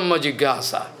 athato brahma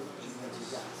jigyasa.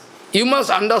 You must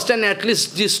understand at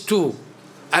least these 2,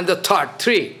 and the third,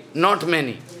 3, not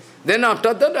many. Then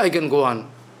after that I can go on.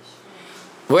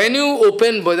 When you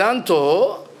open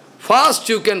Vedanta, first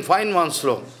you can find one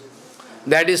sloka.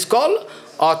 That is called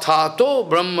athato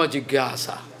brahma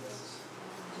jigyasa.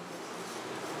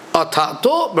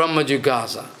 Athato brahma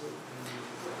jigyasa.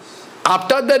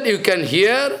 After that you can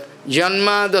hear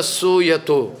janmadasya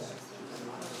yato.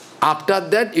 After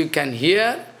that you can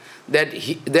hear that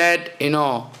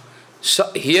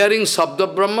hearing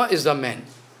Sabda Brahma is the main.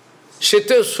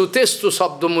 Sutestu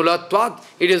Sabda Mulatvat,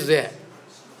 it is there.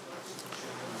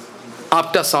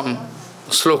 After some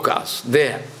slokas,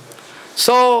 there.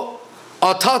 So,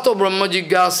 Athato Brahma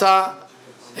Jigyasa,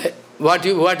 what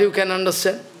you can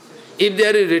understand? If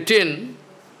there is written,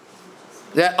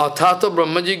 that Athato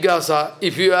Brahma Jigyasa,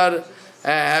 if you are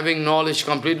having knowledge,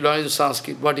 complete knowledge of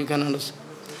Sanskrit, what you can understand?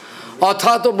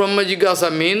 Athato Brahma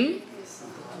Jigyasa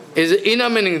is inner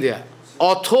meaning there.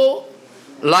 Atho,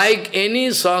 like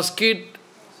any Sanskrit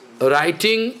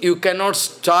writing, you cannot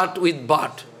start with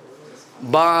but.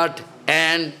 But,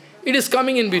 and, it is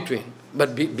coming in between.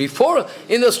 But before,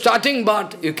 in the starting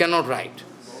but, you cannot write.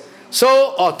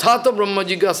 So, Athato Brahma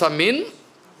Jigyasa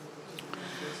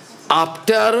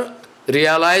after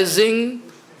realizing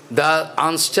the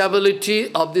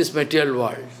instability of this material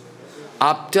world,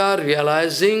 after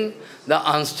realizing the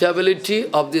instability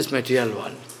of this material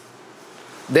world,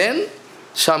 then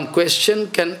some question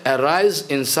can arise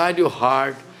inside your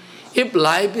heart. If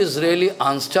life is really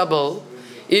unstable,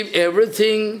 if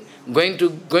everything going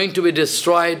to be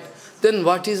destroyed, then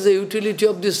what is the utility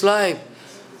of this life?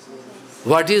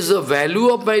 What is the value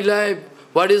of my life?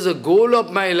 What is the goal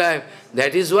of my life?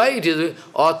 That is why it is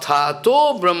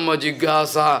Athato Brahma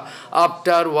Jigyasa,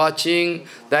 after watching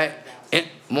the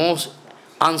most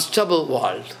unstable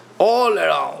world, all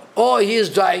around. Oh, he is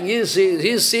dying, he is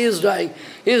dying,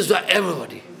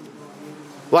 everybody.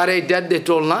 What I did, they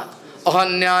told, na?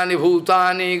 Ahanyani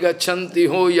bhutani gachanti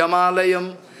ho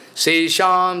yamalayam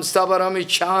sesham stavaram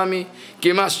ichhami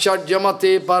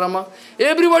kimascharjamate parama.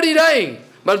 Everybody dying,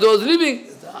 but those living,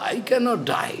 I cannot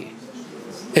die.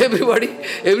 Everybody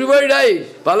dying.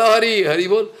 Palahari,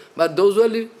 Haribol. But those who are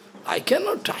living, I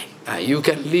cannot die. You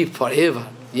can live forever.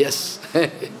 Yes.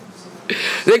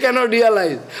 They cannot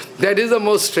realize. That is the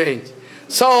most strange.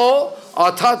 So,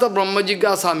 Athata Brahma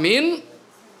Jigyasa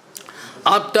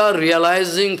after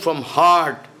realizing from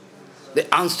heart the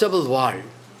unstable world,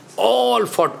 all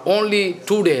for only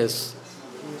 2 days.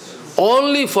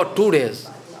 Only for 2 days.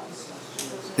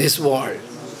 This world.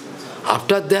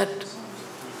 After that,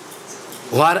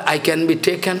 where I can be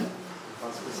taken?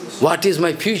 What is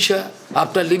my future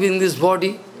after leaving this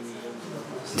body?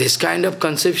 This kind of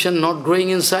conception not growing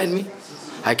inside me.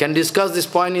 I can discuss this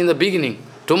point in the beginning,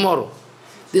 tomorrow.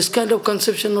 This kind of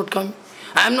conception not coming.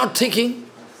 I am not thinking.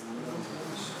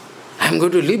 I am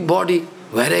going to leave body.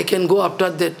 Where I can go after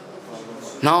that?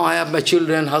 Now I have my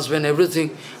children, husband,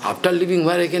 everything. After leaving,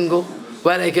 where I can go?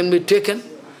 Where I can be taken?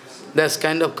 This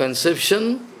kind of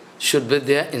conception should be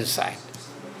there inside.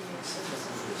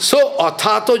 So,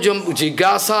 Athato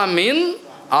Jigyasa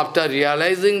after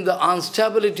realizing the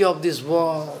instability of this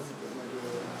world,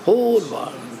 whole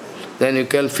world, then you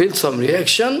can feel some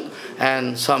reaction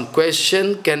and some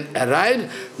question can arise.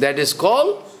 That is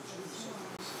called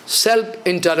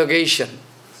self-interrogation.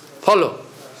 Follow.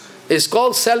 It's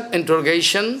called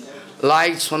self-interrogation,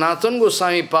 like Sanatana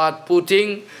Goswami Pad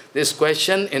putting this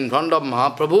question in front of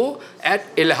Mahaprabhu at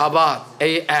Allahabad.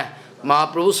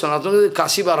 Mahaprabhu Sanatana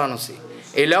Kashi Varanasi.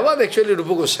 Allahabad actually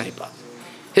Rupa Goswami Pad.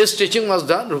 His teaching was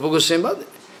done, Rupa Goswami Pad,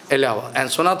 Allahabad, and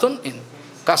Sanatana in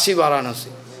Kashi Varanasi.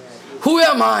 Who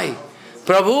am I?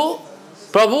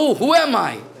 Prabhu, who am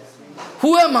I?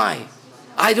 Who am I?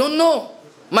 I don't know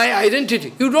my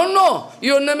identity. You don't know.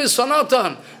 Your name is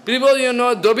Sanatan. People, you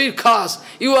know, Dabir Khas.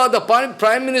 You are the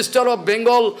Prime Minister of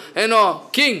Bengal,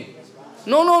 king.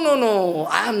 No.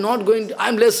 I am not going to, I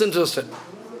am less interested.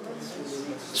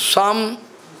 some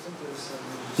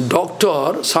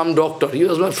doctor, he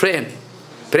was my friend.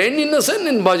 Friend in the sense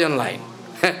in bhajan line.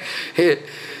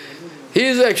 he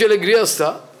is actually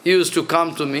Grihastha. He used to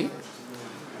come to me.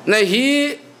 Now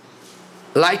he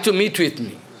liked to meet with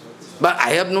me. But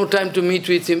I have no time to meet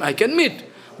with him. I can meet.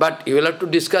 But you will have to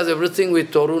discuss everything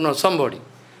with Torun or somebody.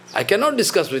 I cannot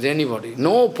discuss with anybody.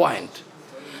 No point.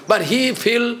 But he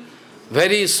feel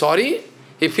very sorry.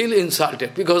 He feel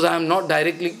insulted because I am not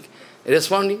directly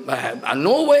responding. I have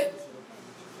no way.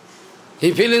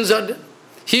 He feel insulted.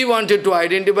 He wanted to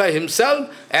identify himself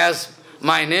as,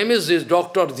 my name is this,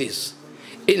 doctor this.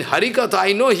 In Harikatha,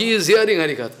 I know he is hearing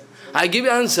Harikatha. I give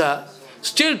answer.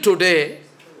 Still today,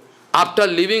 after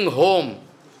leaving home,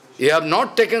 you have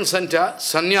not taken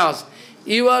sannyas,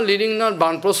 you are leading not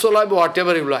Banprastha life,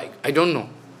 whatever you like. I don't know.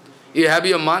 You have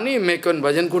your money, make one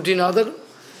bhajan kuti another.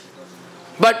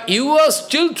 But you are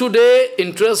still today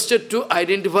interested to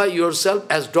identify yourself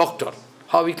as doctor.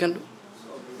 How we can do?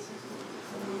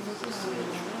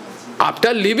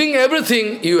 After leaving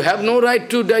everything, you have no right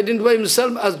to identify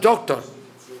himself as doctor.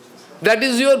 That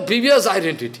is your previous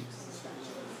identity.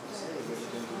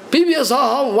 Previous,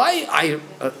 why I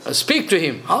speak to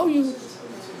him? How you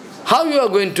are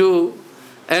going to,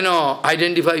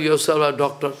 identify yourself as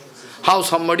doctor? How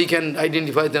somebody can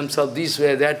identify themselves this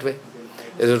way, that way?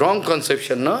 It's a wrong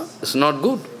conception, no? It's not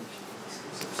good.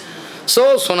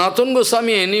 So, Sanatana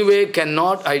Goswami anyway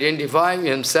cannot identify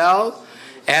himself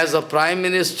as a Prime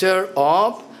Minister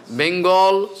of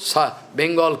Bengal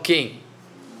king.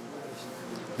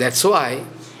 That's why,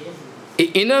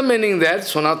 inner meaning that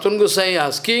Sanatana Goswami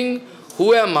asking,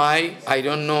 who am I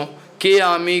don't know. Ke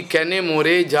ami kene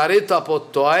more jare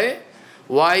tapottoy,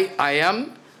 why I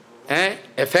am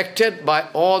affected by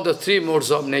all the three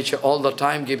modes of nature, all the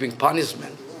time giving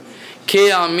punishment.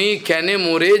 Ke ami kene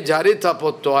more jare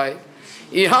tapottoy,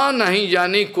 iha nahi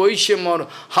jani koi se mor.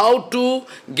 How to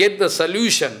get the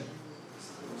solution?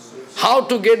 How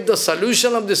to get the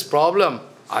solution of this problem?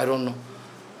 I don't know.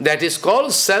 That is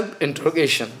called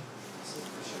self-interrogation.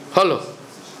 Hello.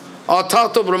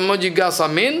 Athato Brahma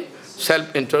Jigyasa mean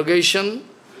self-interrogation.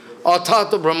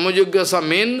 Athato Brahma Jigyasa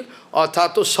mean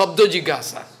Athato Sabda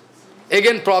Jigyasa.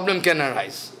 Again problem can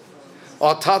arise.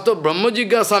 Athato Brahma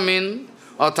Jigyasa mean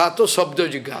Athato Sabda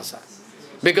Jigyasa.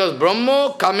 Because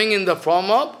Brahma coming in the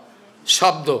form of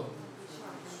Shabda.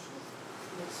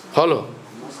 Hello.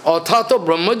 Athato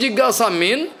Brahma Jigyasa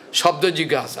mean Shabda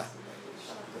Jigyasa.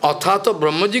 Athato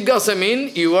Brahma Jigyasa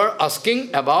mean you are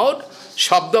asking about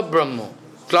Shabda Brahma,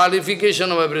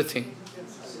 clarification of everything.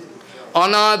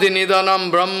 Anadi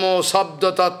nidanam Brahmo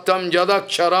sabda tattam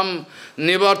jadaksharam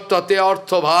nivartate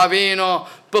artha bhavena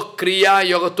pakriya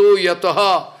yagato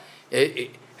yataha.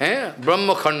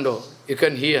 Brahma khando, you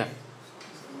can hear.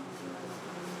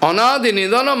 Anadi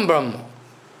nidanam Brahmo.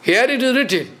 Here it is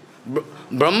written.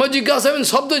 Brahma Jigyasa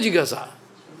means Sabda Jigyasa.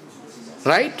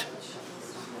 Right?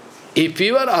 If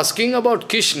you are asking about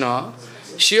Krishna,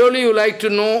 surely you like to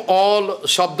know all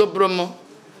Shabda Brahma.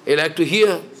 You like to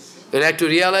hear. You like to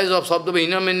realize of Shabda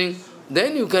inner meaning.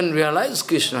 Then you can realize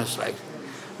Krishna's life.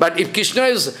 But if Krishna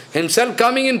is himself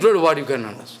coming in front, what you can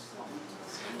understand?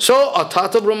 So,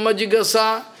 Athato Brahma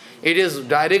Jigyasa, it is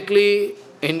directly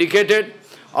indicated.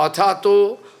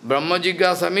 Athato Brahma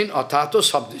Jigyasa means Athato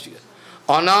Shabda Jigyasa.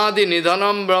 Anadi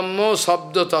Nidhanam Brahmo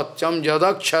Sabda Tatyam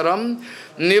Jadaksharam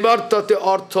Nivartate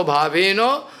Artha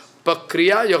Bhavena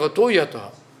Pakriya Yagato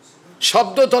Yataha.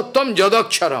 Sabda Tatyam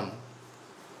Jadaksharam.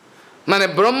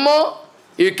 Mane Brahma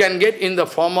you can get in the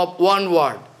form of one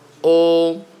word.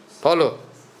 Om. Follow.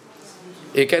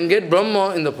 You can get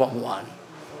Brahma in the form of one.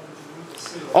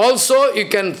 Also you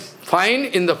can find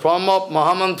in the form of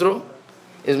Mahamantra.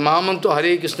 Is Mahamantra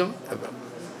Hare Krishna?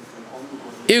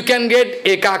 You can get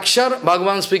Ekakshar,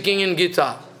 Bhagavan speaking in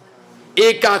Gita.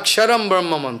 Ekaksharam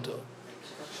Brahma Mantra.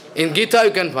 In Gita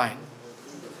you can find.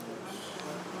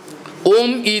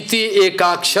 Om iti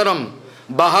ekaksharam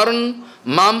baharan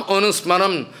mam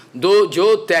anusmaram do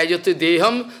jo tyajati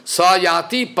deham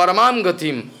sayati paramam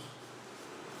gatim.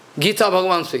 Gita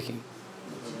Bhagavan speaking.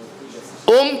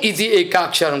 Om iti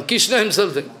ekaksharam. Krishna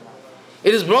himself saying.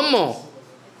 It is Brahma.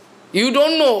 You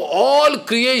don't know all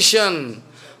creation.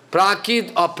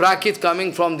 Prakit or Prakit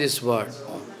coming from this word.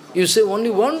 You say only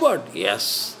one word?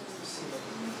 Yes.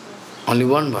 Only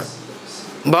one word.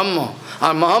 Brahma.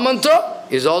 And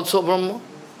Mahamantra is also Brahma.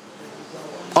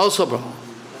 Also Brahma.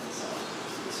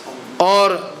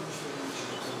 Or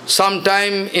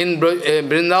sometime in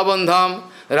Vrindavan Dham,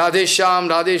 Radhe Shyam,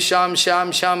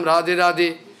 Shyam Shyam, Radhe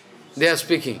Radhe, they are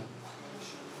speaking.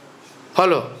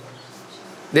 Hello.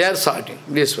 They are starting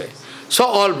this way. So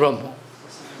all Brahma.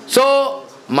 So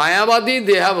Mayavadi,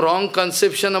 they have wrong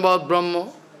conception about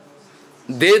Brahma.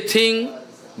 They think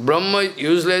Brahma is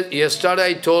useless. Yesterday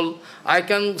I told, I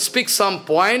can speak some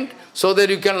point so that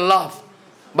you can laugh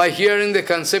by hearing the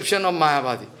conception of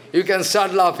Mayavadi. You can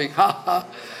start laughing.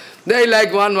 They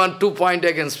like one, 2 point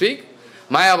I can speak.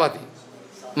 Mayavadi.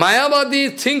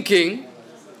 Mayavadi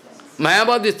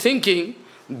thinking,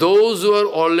 those who are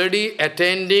already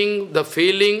attending the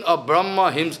feeling of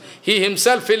Brahma, he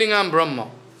himself feeling I am Brahma.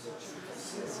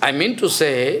 I mean to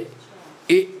say,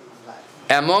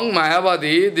 among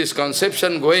Mayavadi, this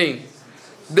conception going,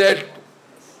 that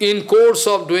in course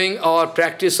of doing our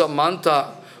practice of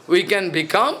mantra, we can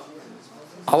become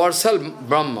ourselves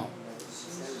Brahma.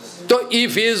 So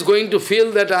if he is going to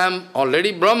feel that I am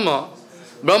already Brahma,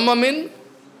 Brahma mean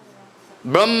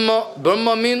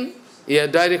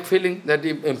direct feeling that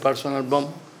he is impersonal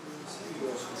Brahma.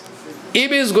 If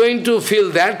he is going to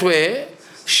feel that way,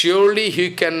 surely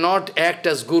he cannot act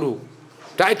as Guru.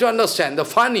 Try to understand,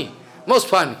 most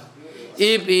funny.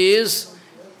 If he is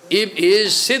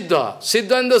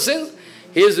Siddha in the sense,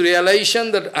 his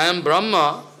realization that I am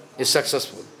Brahma is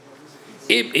successful.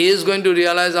 If he is going to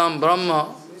realize I am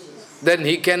Brahma, then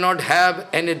he cannot have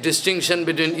any distinction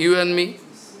between you and me.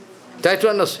 Try to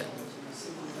understand.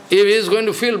 If he is going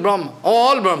to feel Brahma,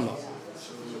 all Brahma,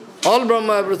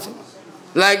 everything.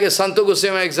 Like a Santa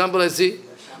Goswami example I see,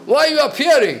 why you are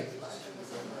fearing?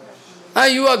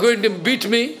 You are going to beat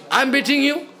me, I am beating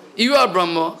you. You are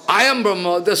Brahma, I am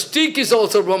Brahma, the stick is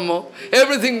also Brahma,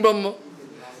 everything Brahma.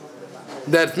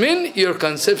 That means your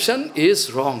conception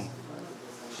is wrong.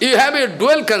 You have a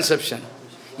dual conception.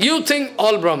 You think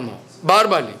all Brahma,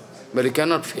 verbally, but you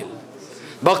cannot feel.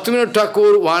 Bhaktivinoda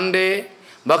Thakur one day,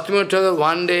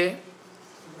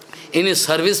 in his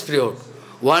service period,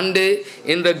 one day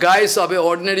in the guise of an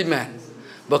ordinary man,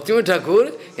 Bhaktivinoda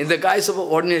Thakur in the guise of an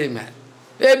ordinary man.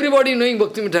 Everybody knowing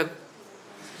Bhaktivinoda Thakur.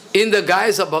 In the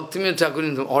guise of Bhaktivinoda Thakur,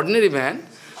 in the ordinary man,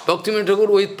 Bhaktivinoda Thakur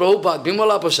with Prabhupada,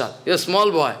 Bimala Prasad, a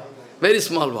small boy, very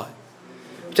small boy,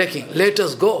 taking, let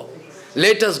us go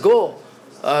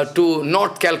to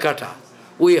North Calcutta.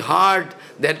 We heard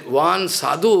that one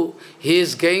sadhu, he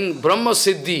is getting Brahma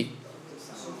Siddhi.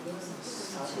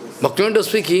 Bhaktivinoda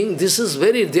speaking,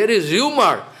 there is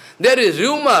rumor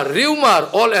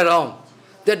all around,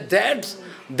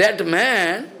 that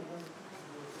man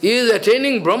is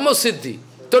attaining Brahma Siddhi.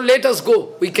 So let us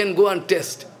go, we can go and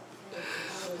test.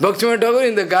 Bhaktivinoda Thakur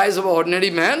in the guise of an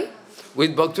ordinary man,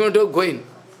 with Bhaktivinoda Thakur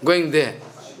going there.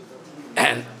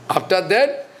 And after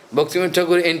that, Bhaktivinoda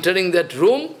Thakur entering that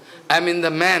room,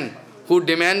 the man who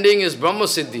demanding is Brahma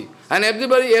Siddhi. And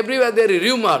everywhere there is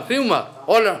rumor,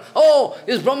 all around. Oh,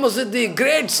 is Brahma Siddhi,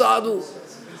 great sadhu.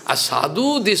 A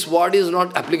sadhu, this word is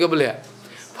not applicable here.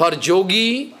 For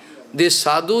yogi, this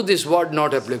sadhu, this word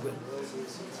not applicable.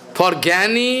 For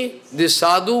Jnani, this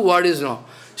sadhu word is not.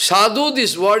 Sadhu,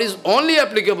 this word is only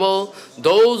applicable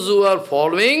those who are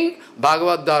following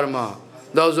Bhagavad Dharma,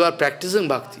 those who are practicing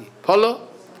bhakti. Follow?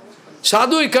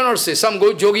 Sadhu you cannot say, some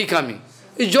yogi coming.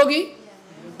 Is yogi?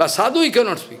 But sadhu you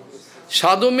cannot speak.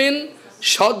 Sadhu means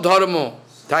Shad Dharma.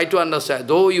 Try to understand.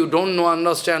 Though you don't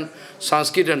understand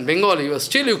Sanskrit and Bengali,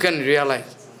 still you can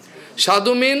realize.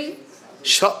 Sadhu means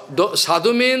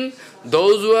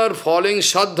those who are following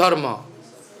Shad Dharma.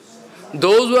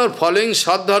 Those who are following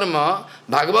Shad Dharma,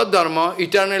 Bhagavad Dharma,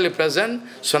 eternally present,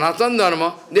 Sanatana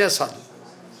Dharma, they are sadhu.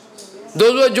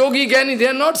 Those who are yogi, jnani, they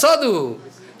are not sadhu.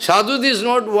 Sadhu, this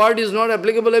word is not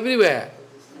applicable everywhere.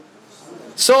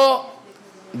 So,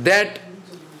 that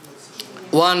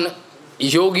one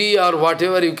yogi or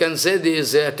whatever you can say, they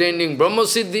is attending Brahma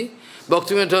Siddhi,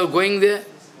 Bhaktivinoda Thakur going there,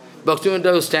 Bhaktivinoda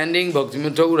Thakur standing,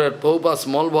 Bhaktivinoda Thakur at Prabhupada,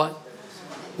 small boy,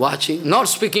 watching, not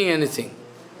speaking anything.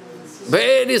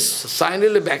 Very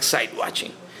silently backside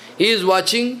watching. He is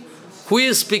watching who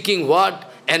is speaking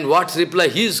what and what reply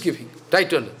he is giving. Try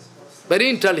to understand. Very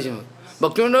intelligent.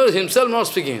 Bhaktivinoda is himself not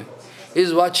speaking. He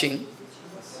is watching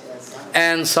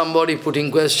and somebody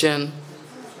putting question.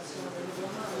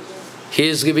 He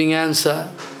is giving answer.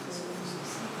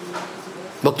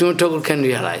 Bhaktivinoda Thakur can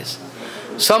realize.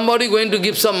 Somebody going to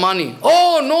give some money.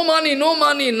 Oh, no money,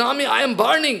 Nami, I am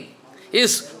burning. He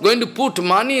is going to put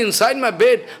money inside my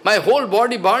bed, my whole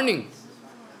body burning.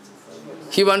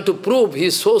 He wants to prove he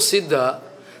is so siddha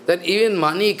that even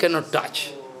money he cannot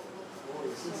touch.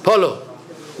 Follow?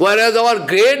 Whereas our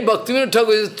great Bhaktivinoda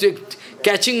Thakur is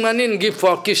catching money and give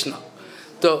for Krishna.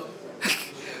 So,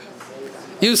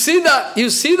 you see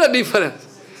the difference.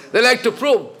 They like to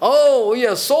prove, oh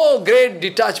yes, so great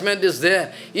detachment is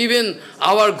there. Even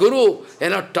our Guru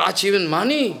cannot touch even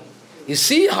money. You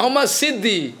see how much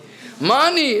siddhi.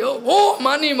 Money, oh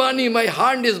money, my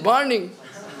hand is burning.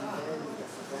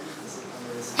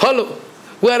 Follow.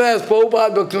 Whereas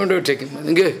Prabhupada Bhaktivinoda taking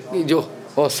money.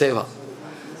 Oh, seva.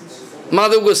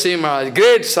 Madhav Goswami Maharaj,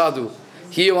 great sadhu.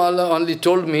 He only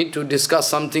told me to discuss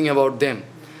something about them.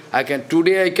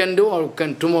 Today I can do or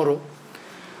can tomorrow.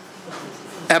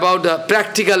 About the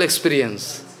practical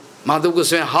experience. Madhav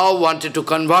Goswami, how wanted to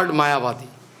convert Mayavadi.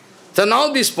 So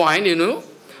now this point,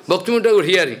 Bhaktivinoda was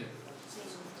hearing.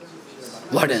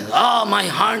 What is? Oh, my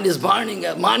hand is burning.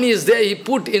 Money is there. He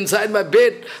put inside my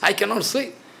bed. I cannot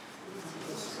sleep.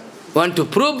 Want to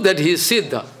prove that he is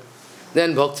Siddha.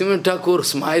 Then Bhaktivinoda Thakur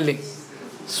smiling,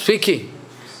 speaking.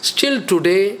 Still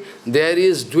today, there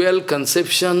is dual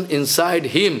conception inside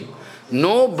him.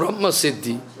 No Brahma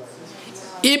Siddhi.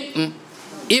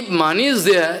 If money is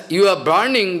there, you are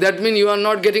burning, that means you are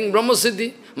not getting Brahma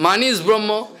Siddhi. Money is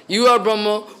Brahma, you are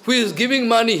Brahma. Who is giving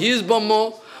money, he is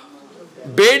Brahma.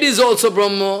 Bed is also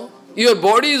Brahma. Your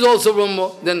body is also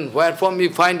Brahma. Then wherefrom you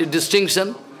find a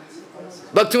distinction?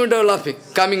 Bhaktivinoda laughing,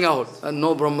 coming out.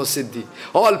 No Brahma Siddhi.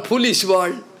 All foolish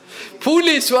world.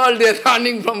 Foolish world, they are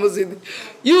running Brahma Siddhi.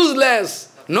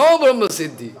 Useless. No Brahma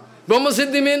Siddhi. Brahma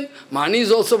Siddhi means money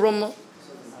is also Brahma.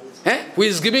 Who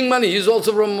is giving money, he is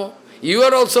also Brahma. You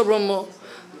are also Brahma.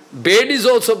 Bed is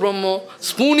also Brahma.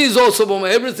 Spoon is also Brahma.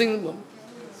 Everything Brahma.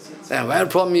 And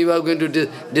wherefrom you are going to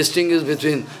distinguish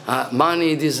between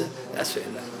money, this, that's why.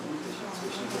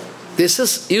 This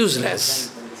is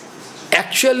useless.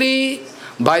 Actually,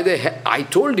 I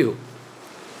told you,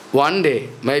 one day,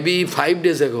 maybe 5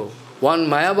 days ago, one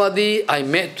Mayavadi I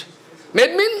met.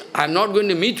 Met means, I am not going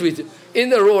to meet with you. In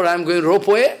the road, I am going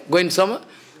ropeway, going somewhere.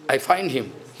 I find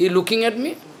him. He looking at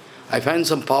me. I find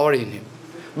some power in him.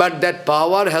 But that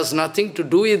power has nothing to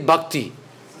do with bhakti.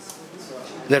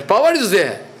 That power is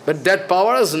there. But that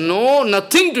power has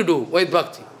nothing to do with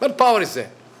bhakti. But power is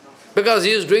there. Because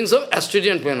he is doing some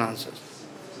astringent penances.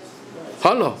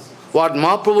 Hello? What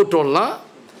Mahaprabhu told, na?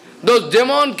 Those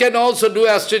demons can also do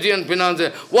astringent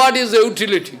penances. What is the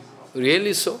utility?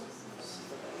 Really so?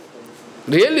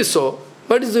 Really so?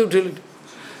 What is the utility?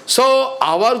 So,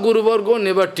 our Guru Varga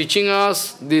never teaching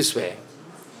us this way.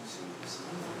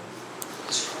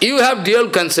 You have dual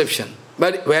conception.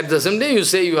 But at the same day you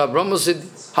say you are Brahma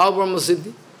Siddhi. How Brahma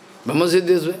Siddhi? Brahma Siddhi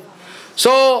this way.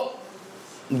 So,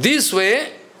 this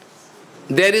way,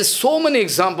 there is so many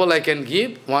examples I can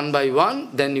give, one by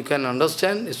one, then you can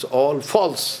understand it's all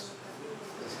false.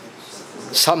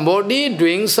 Somebody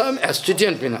doing some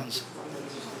astringent penance.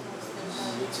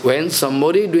 When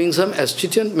somebody doing some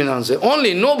astringent penance,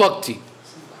 only no bhakti.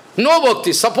 No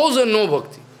bhakti, suppose no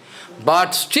bhakti.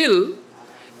 But still,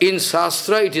 in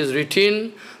Shastra it is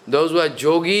written, those who are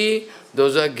yogi,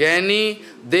 those who are jnani,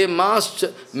 they must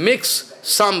mix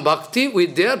some bhakti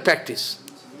with their practice.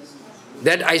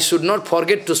 That I should not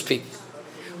forget to speak.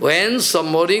 When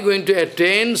somebody going to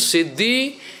attain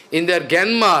siddhi in their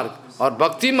jnana marg or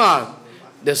bhakti marg,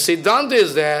 the siddhanta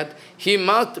is that he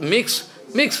must mix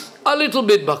a little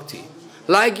bit bhakti.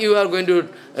 Like you are going to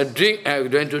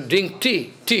drink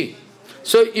tea.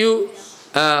 So you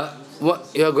are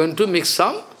going to mix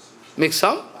some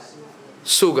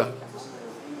sugar.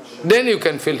 Then you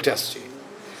can feel tasty.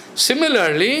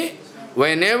 Similarly,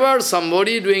 whenever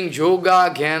somebody doing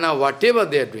yoga, jnana, whatever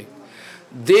they are doing,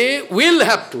 they will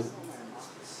have to.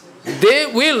 They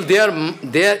will.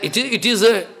 It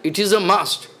is a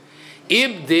must.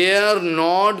 If they are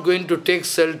not going to take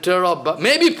shelter of,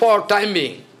 maybe for time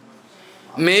being,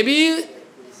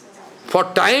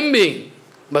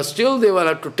 but still they will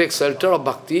have to take shelter of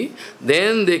bhakti,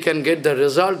 then they can get the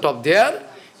result of their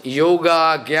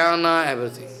yoga, jnana,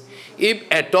 everything. If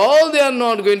at all they are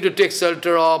not going to take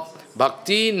shelter of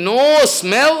bhakti, no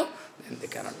smell, then they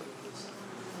cannot do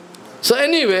it. So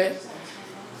anyway,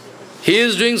 he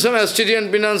is doing some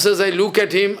astringent penances. I look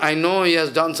at him, I know he has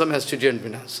done some astringent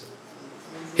penances.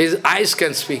 His eyes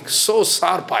can speak, so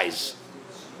sharp eyes.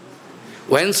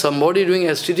 When somebody doing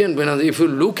astringent penances, if you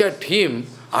look at him,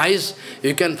 eyes,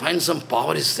 you can find some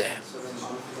power is there.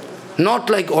 Not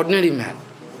like ordinary man.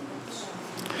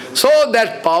 So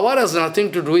that power has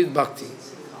nothing to do with bhakti.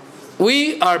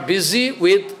 We are busy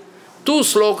with 2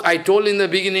 slokas I told in the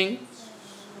beginning,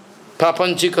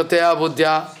 Prapanchikataya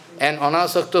Buddhya and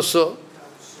Anasaktasya.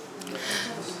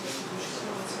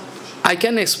 I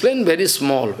can explain very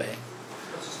small way.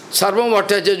 Sarvam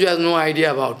Bhattacharya has no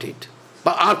idea about it.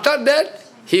 But after that,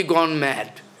 he gone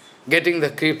mad, getting the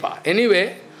kripa.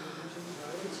 Anyway,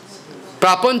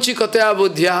 Prapanchikataya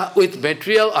Buddhya with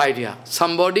material idea.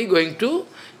 Somebody going to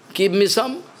give me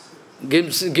some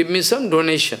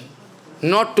donation.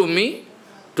 Not to me,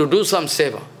 to do some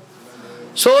seva.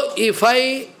 So if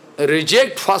I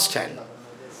reject first hand,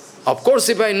 of course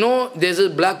if I know there is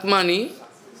black money,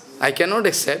 I cannot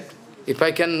accept. if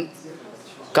I can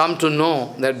come to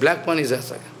know that black money is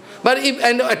asaka. But if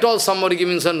and at all somebody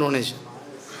giving some donation,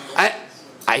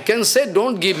 I can say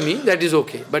don't give me, that is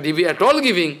okay. But if you at all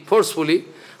giving forcefully,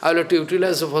 I will have to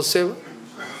utilize it for seva.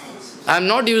 I am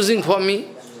not using for me.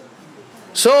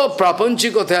 So,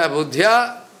 prapanchikotaya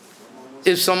buddhya,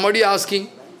 if somebody asking,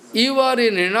 you are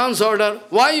in renounced order,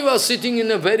 why you are sitting in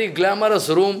a very glamorous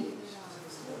room?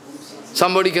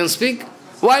 Somebody can speak.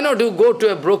 Why not you go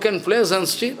to a broken place and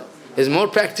sit? It's more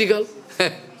practical.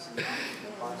 I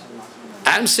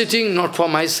am sitting not for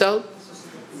myself.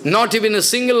 Not even a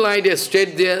single night I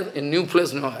stayed there in new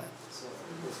place, no.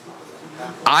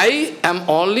 I am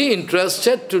only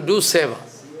interested to do seva.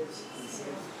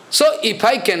 So if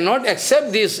I cannot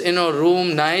accept this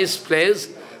room, nice place,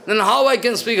 then how I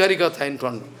can speak Harikatha in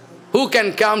front of me? Who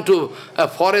can come to a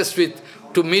forest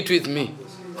to meet with me?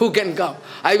 Who can come?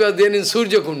 I was there in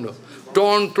Surya Kundo,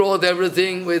 torn cloth,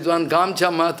 everything, with one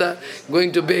gamcha mata,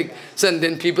 going to beg. So and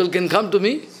then people can come to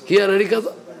me, hear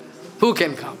Harikatha. Who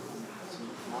can come?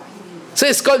 So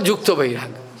it's called Yukta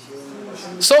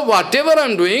Vairagya. So whatever I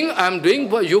am doing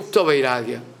for Yukta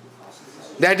Vairagya.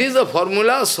 That is the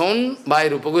formula shown by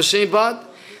Rupa Goswami Pad.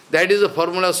 That is the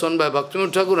formula shown by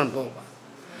Bhaktivinoda Thakur and Prabhupada.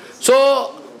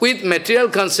 So, with material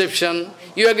conception,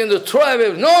 you are going to throw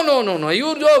away. No,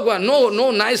 you joke one.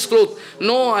 No, nice clothes.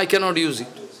 No, I cannot use it.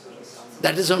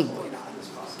 That is not Vairagya.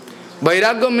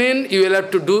 Vairagya means you will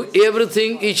have to do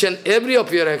everything, each and every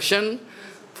of your action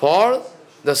for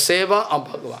the seva of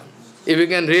Bhagavan. If you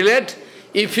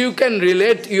can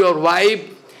relate your wife,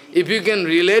 if you can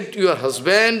relate your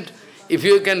husband, if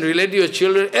you can relate your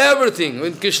children, everything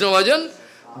with Krishna Bhajan,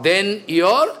 then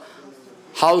your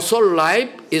household life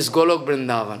is Golok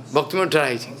Vrindavan. Bhaktivinoda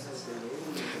writing.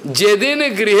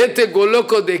 Jedin grihete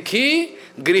goloko dekhi,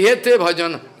 grihete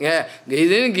bhajana.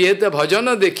 Jedin grihete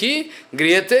bhajana dekhi,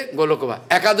 grihete golokova.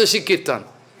 Ekadashi Kirtan.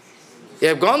 You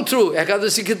have gone through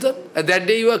Ekadashi Kirtan, and that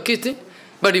day you are kirtan,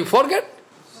 but you forget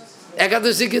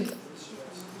Ekadashi Kirtan.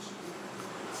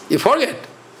 You forget.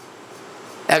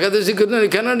 Ekadashi Kirtan, you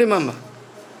cannot remember.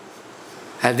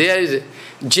 And there is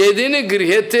Jedin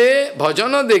grihete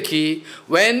bhajana dekhi,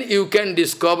 when you can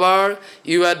discover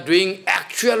you are doing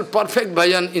actual perfect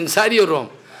bhajan inside your room,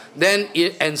 then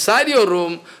inside your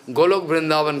room, Golok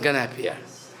Vrindavan can appear.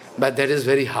 But that is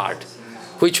very hard,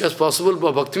 which was possible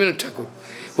for Bhaktivinoda Thakur,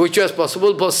 which was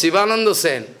possible for Sivananda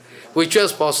Sen, which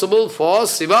was possible for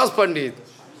Srivas Pandit.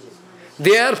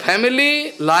 Their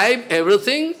family, life,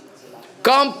 everything,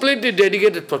 completely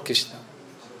dedicated for Krishna.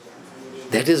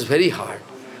 That is very hard.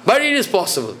 But it is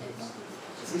possible.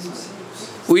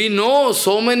 We know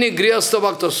so many Grihastha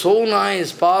Bhaktas, so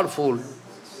nice, powerful.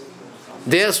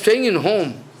 They are staying in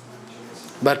home,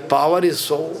 but power is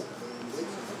so.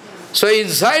 So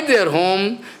inside their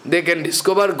home, they can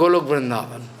discover Golok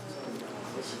Vrindavan.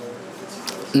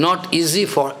 Not easy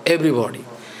for everybody.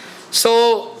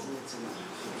 So,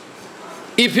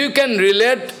 if you can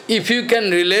relate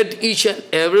each and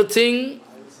everything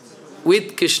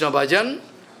with Krishna Bhajan,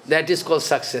 that is called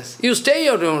success. You stay in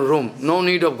your own room, no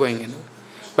need of going in.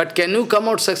 But can you come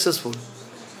out successful?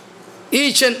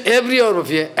 Each and every hour of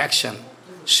your action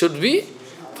should be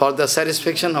for the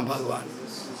satisfaction of Bhagavan.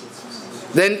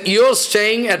 Then you're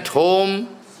staying at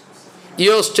home,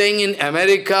 you're staying in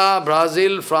America,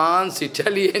 Brazil, France,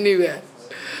 Italy, anywhere.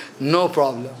 No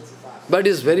problem. But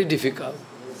it's very difficult.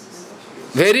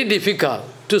 Very difficult.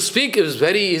 To speak is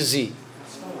very easy.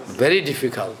 Very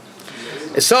difficult.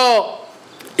 So,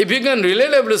 if you can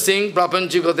relate everything,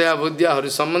 prapanchikotaya buddhya hari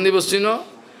sambandhi vastino,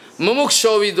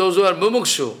 mumukshavi, those who are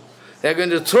mumukshu, they are going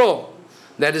to throw.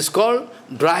 That is called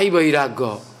dry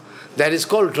vairagya. That is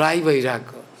called dry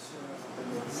vairagya.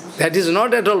 That is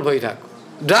not at all vairagya.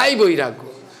 Dry vairagya.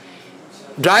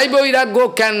 Dry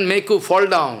vairagya can make you fall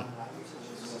down.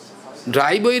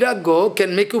 Dry vairagya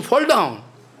can make you fall down.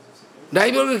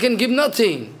 Dry vairagya can give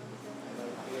nothing.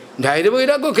 Dry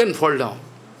vairagya can fall down.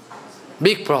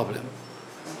 Big problem.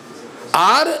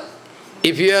 Or,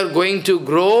 if you are going to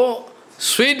grow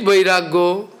sweet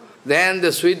vairagya, then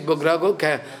the sweet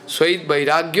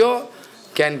vairagya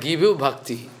can give you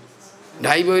bhakti.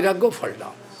 Dry vairagya fall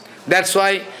down. That's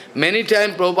why many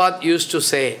times Prabhupada used to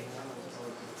say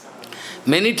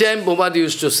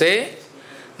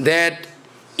that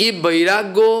if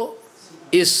vairagya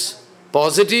is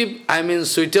positive, I mean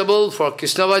suitable for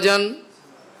Krishna Bhajan,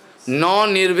 no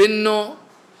nirvinno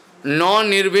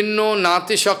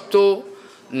nati shakto,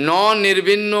 no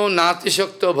nirvinno nati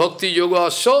shakto bhakti yoga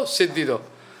asya siddhito.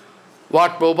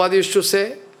 What Prabhupada used to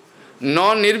say?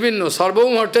 No nirvinno,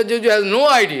 Sarvabhauma Bhattacharya has no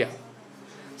idea.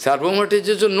 Sarvabhauma Bhattacharya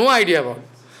has no idea about it.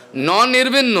 No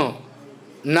nirvinno.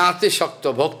 Nati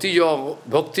Shakta,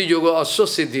 Bhakti Yoga also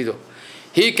Siddhido.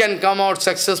 He can come out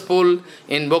successful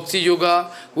in Bhakti Yoga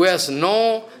who has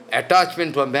no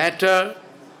attachment to matter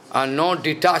and no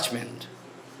detachment.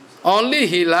 Only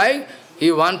he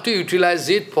want to utilize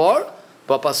it for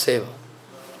Papa Seva.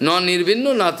 No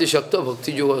nirvinno nati shakta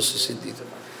bhakti yoga siddhita.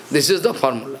 This is the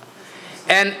formula.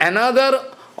 And another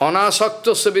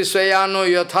anasakta savisayano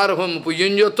yatharvam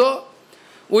pujunjato,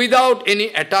 without any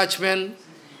attachment,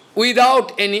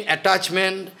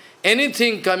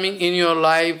 anything coming in your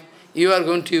life, you are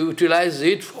going to utilize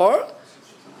it for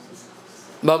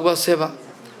Bhagavad Seva.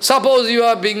 Suppose you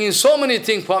are bringing so many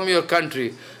things from your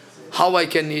country, how I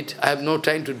can eat? I have no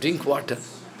time to drink water.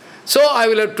 So I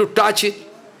will have to touch it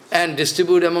and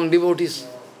distribute among devotees.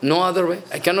 No other way.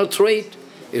 I cannot throw it.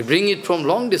 You bring it from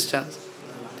long distance.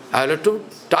 I will have to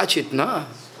touch it, no?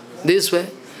 This way.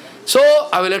 So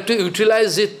I will have to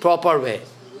utilize it proper way.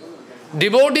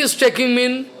 Devotees taking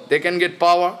in, they can get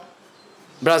power.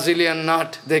 Brazilian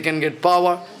nut, they can get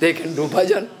power. They can do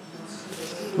bhajan.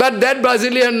 But that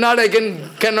Brazilian nut I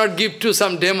cannot give to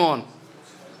some demon.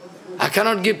 I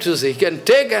cannot give to say. He can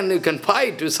take and you can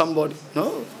fight with somebody.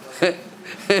 No?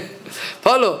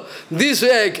 Follow. This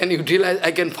way I can utilize,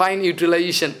 I can find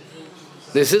utilization.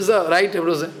 This is the right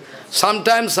approach.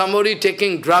 Sometimes somebody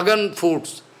taking dragon food.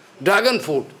 Dragon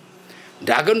food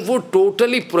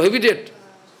totally prohibited.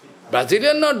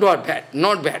 Brazilian not bad,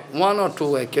 not bad. One or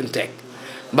two I can take.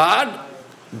 But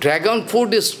dragon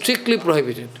food is strictly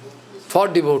prohibited for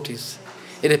devotees.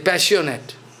 It is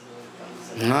passionate.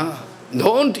 No,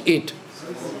 don't eat.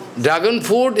 Dragon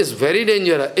food is very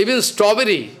dangerous. Even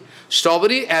strawberry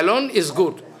alone is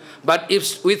good. But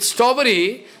if with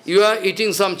strawberry you are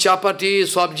eating some chapati,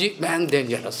 sabji, man,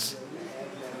 dangerous.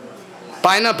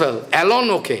 Pineapple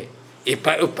alone okay. If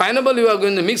pineapple you are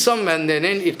going to mix some and then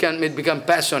it can become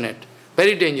passionate,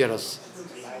 very dangerous.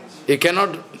 You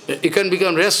can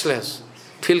become restless,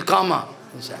 feel karma.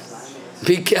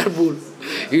 Be careful.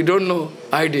 You don't know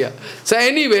idea. So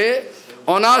anyway,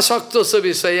 anasakta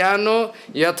savisayano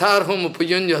yatharham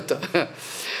pujunjata.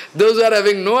 Those who are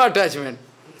having no attachment,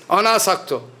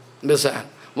 anasakta visayano.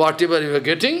 Whatever you are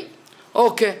getting,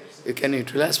 okay, you can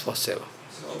utilize for seva.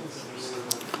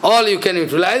 All you can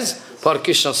utilize for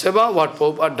Krishna seva, what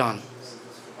Prabhupada done.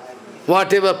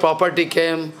 Whatever property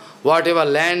came, whatever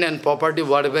land and property,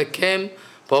 whatever came,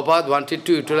 Prabhupada wanted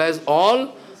to utilize all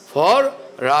for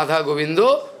Radha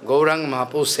Govindo Gaurang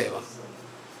Mahaprabhu seva.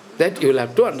 That you will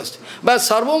have to understand. But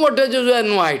Sarvabhaumataji had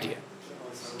no idea.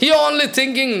 He only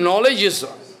thinking knowledge is...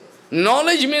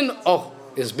 Knowledge means, oh,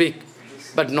 is big.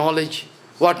 But knowledge,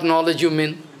 what knowledge you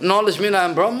mean? Knowledge means I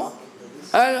am Brahma.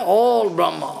 And all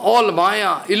Brahma, all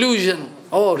Maya, illusion.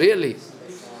 Oh, really?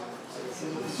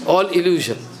 All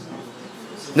illusion.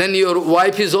 Then your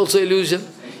wife is also illusion.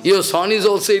 Your son is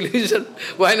also illusion.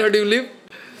 Why not you live?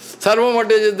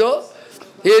 Sarvabhaumataji though,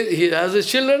 he has his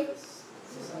children.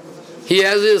 He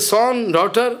has his son,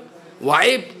 daughter,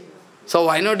 wife. So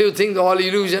why not you think all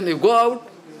illusion? You go out.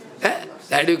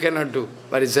 That you cannot do.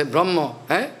 But it's a Brahma.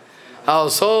 How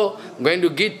so going to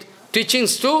give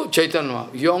teachings to Chaitanya,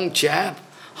 young chap,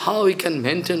 how he can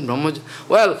maintain Brahma?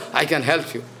 Well, I can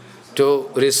help you to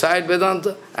recite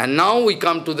Vedanta. And now we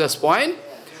come to this point,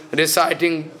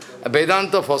 reciting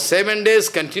Vedanta for 7 days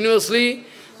continuously,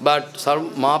 but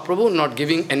Mahaprabhu not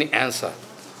giving any answer.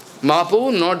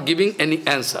 Mahaprabhu not giving any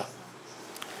answer.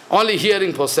 Only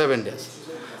hearing for 7 days.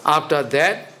 After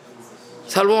that,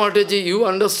 Sarvabhaumataji, you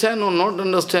understand or not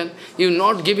understand? You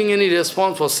not giving any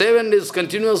response for 7 days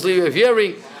continuously, you are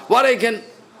hearing. What I can...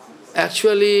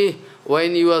 Actually,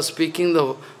 when you are speaking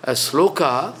the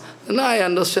sloka, then I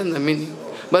understand the meaning.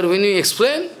 But when you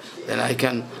explain, then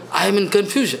I am in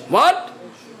confusion. What?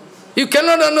 You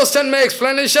cannot understand my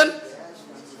explanation?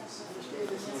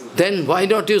 Then why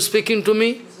not you speaking to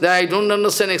me? That I don't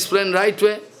understand, explain right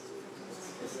way.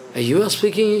 You are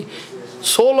speaking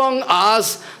for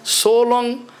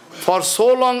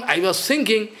so long I was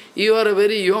thinking, you are a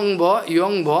very young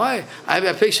boy, I have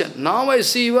affection. Now I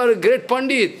see you are a great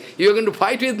Pandit, you are going to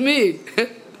fight with me.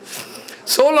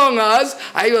 So long as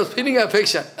I was feeling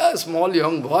affection, a small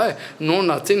young boy,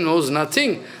 knows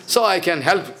nothing, so I can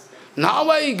help you. Now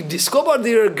I discovered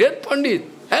you are a great Pandit.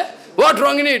 What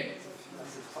wrong in it?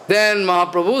 Then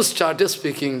Mahaprabhu started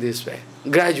speaking this way,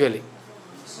 gradually.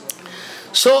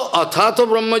 So, Athato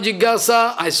Brahma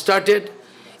Jigyasa, I started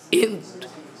in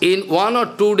 1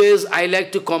 or 2 days, I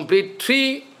like to complete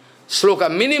 3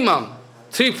 sloka, minimum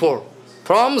 3-4,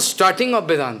 from starting of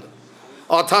Vedanta.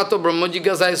 Athato Brahma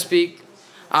Jigyasa I speak.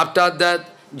 After that,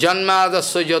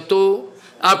 Janmadasya Jatu.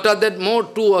 After that, more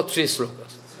 2 or 3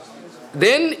 slokas.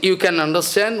 then you can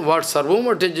understand what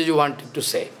Sarvabhauma wanted to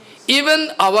say. Even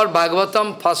our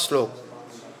Bhagavatam first sloka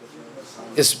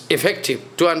is effective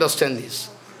to understand this.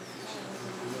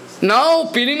 Now,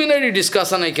 preliminary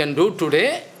discussion I can do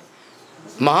today.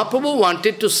 Mahaprabhu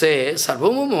wanted to say,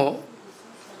 Sarvabhauma,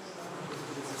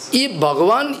 if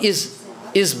Bhagavan is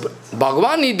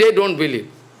Bhagavan, they don't believe.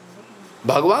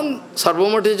 Bhagavan,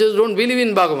 Sarvabhauma don't believe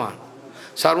in Bhagavan.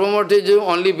 Sarvabhauma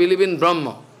only believe in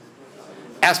Brahma.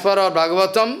 As per our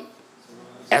Bhagavatam,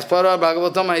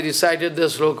 I recited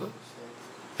this sloka.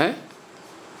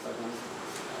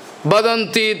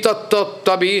 Badanti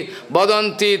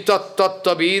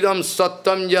tattattavidam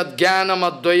sattam yad jnanam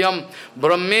advayam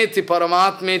brahmeti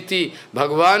paramatmeti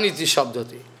bhagavaniti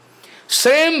shabdati.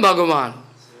 Same Bhagavan,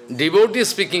 devotee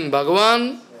speaking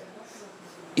Bhagavan,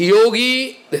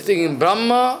 yogi, they speaking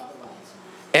Brahma,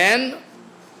 and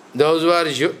those who are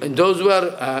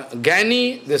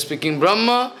Jnani, they speaking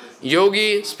Brahma,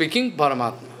 yogi speaking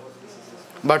Paramatma.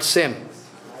 But same,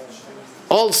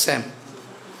 all same.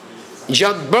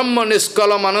 Jad Brahma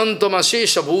niskalam anantam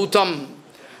asesha bhutam,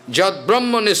 Jad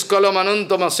Brahma niskalam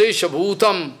anantam asesha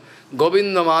bhutam,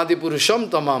 Govindam adi purusham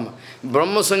tamam.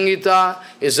 Brahma Sangita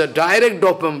is a direct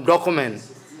document.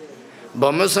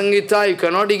 Brahma Sangita you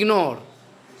cannot ignore.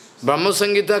 Brahma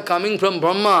Sangita coming from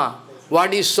Brahma.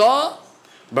 What he saw?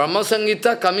 Brahma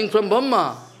Sangita coming from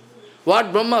Brahma.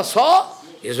 What Brahma saw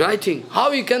is writing.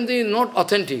 How you can be not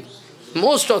authentic?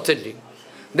 Most authentic.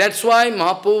 That's why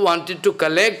Mahaprabhu wanted to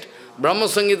collect Brahma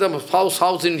Sangita of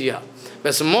South India.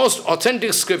 That's the most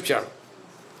authentic scripture.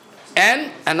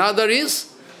 And another is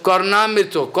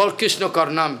Karnamrita, called Krishna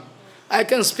Karnam. I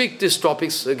can speak these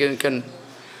topics again.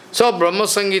 So Brahma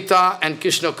Sangita and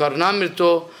Krishna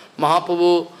Karnamrita,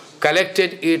 Mahaprabhu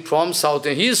collected it from South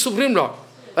India. He is Supreme Lord.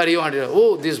 But he wanted,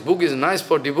 oh, this book is nice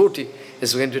for devotee.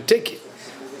 He's going to take it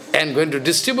and going to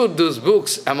distribute those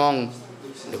books among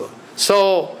devotees.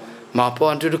 So Mahaprabhu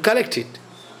wanted to collect it.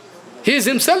 He is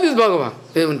himself is Bhagavan.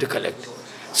 He is going to collect it.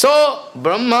 So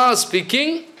Brahma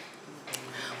speaking,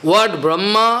 what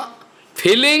Brahma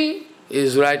feeling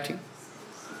is writing.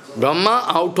 Brahma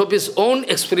out of his own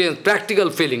experience, practical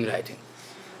feeling writing.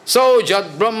 So,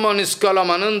 Jad Brahma Niskalam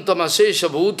Anantam Asesha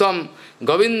Bhutam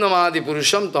Govindam Adi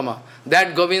Purusham Tama.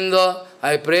 That Govinda,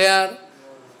 I prayer,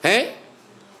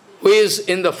 who is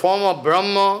in the form of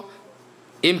Brahma,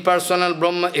 impersonal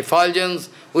Brahma, effulgence,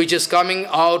 which is coming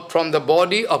out from the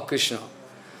body of Krishna.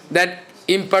 That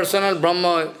impersonal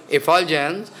Brahma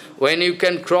effulgence, when you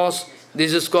can cross,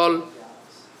 this is called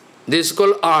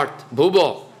earth,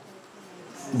 Bhuva.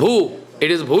 Bhu,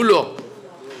 it is Bhulok.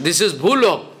 This is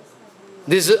Bhulok.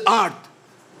 This is earth,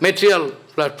 material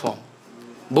platform.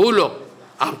 Bhulok.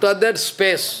 After that,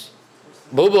 space.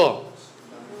 Bhuva.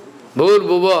 Bhur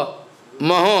Bhuva.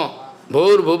 Maha.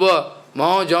 Bhur Bhuva.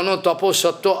 Maha Jano Tapo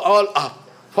Sattva, all up.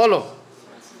 Follow.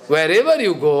 Wherever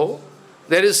you go,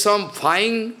 there is some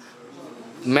fine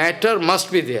matter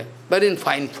must be there, but in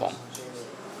fine form.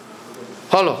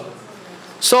 Follow.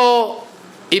 So,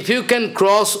 if you can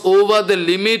cross over the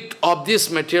limit of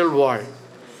this material world,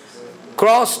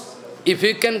 if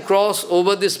you can cross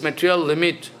over this material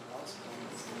limit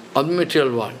of the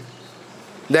material world,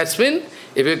 that's mean,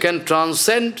 if you can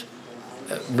transcend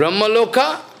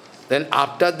Brahmaloka, then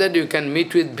after that you can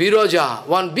meet with Viraja,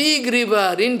 one big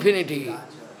river, infinity,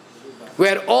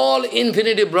 where all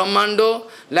infinity Brahmando,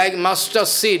 like mustard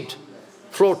seed,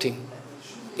 floating.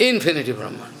 Infinity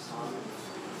Brahmanda.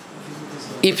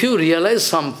 If you realize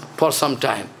for some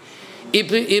time,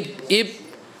 if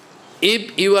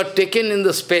you are taken in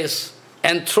the space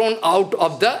and thrown out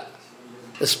of the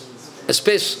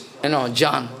space,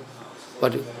 Jan,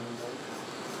 what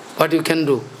you can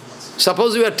do?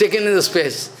 Suppose you are taken in the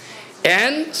space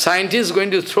and scientist is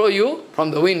going to throw you from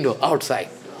the window outside.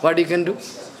 What you can do?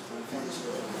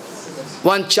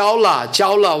 One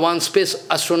Chawla, one space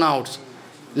astronaut,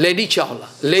 lady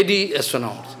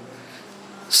astronaut,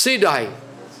 she died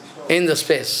in the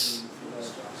space.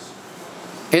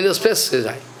 In the space she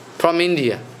died, from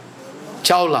India,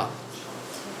 Chawla.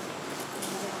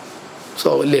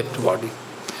 So left body.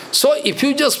 So if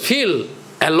you just feel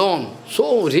alone,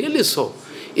 so really so,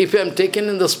 if I am taken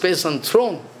in the space and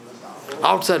thrown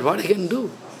outside, what I can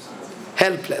do?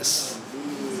 Helpless.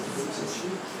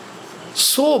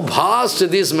 So vast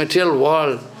this material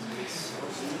world.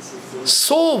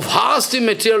 So vast in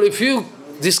material, if you,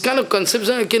 this kind of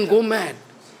conception, you can go mad.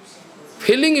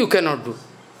 Feeling you cannot do.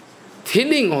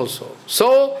 Feeling also.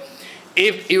 So,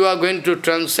 if you are going to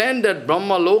transcend that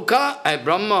Brahma Loka,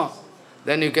 Brahma,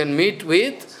 then you can meet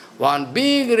with one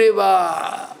big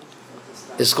river.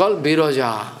 It's called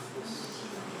Viraja.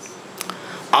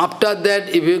 After that,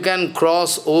 if you can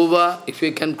cross over, if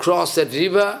you can cross that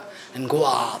river and go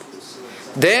up,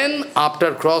 then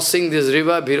after crossing this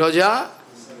river, Biroja,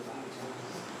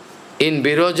 in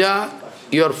Biroja,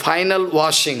 your final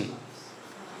washing.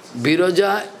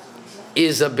 Biroja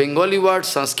is a Bengali word,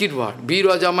 Sanskrit word.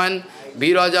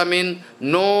 Biraja means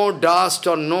no dust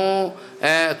or no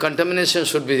contamination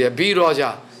should be there.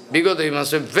 Biraja, because you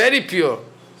must be very pure.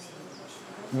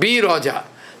 Biraja.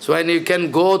 So when you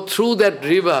can go through that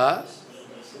river,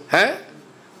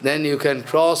 then you can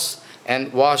cross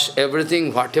and wash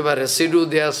everything, whatever residue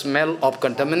there, smell of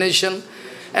contamination.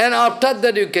 And after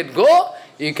that you can go,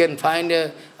 you can find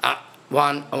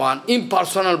one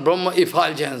impersonal Brahma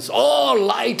effulgence, all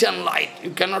light and light,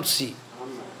 you cannot see.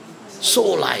 So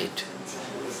light.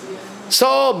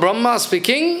 So Brahma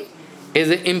speaking is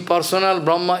the impersonal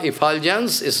Brahma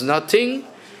effulgence, is nothing,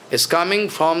 is coming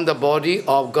from the body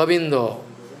of Govinda.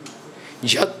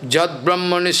 Jad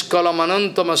Brahma Nishkalam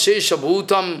Anantam Ashesha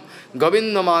Bhutam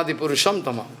Govindam Adi Purusham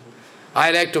Tamam. I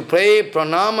like to pray,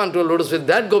 pranam unto lotus with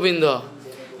that Govinda.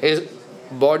 His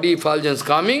body effulgence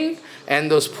coming, and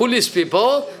those foolish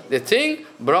people, they think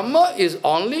Brahma is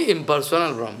only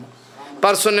impersonal Brahma.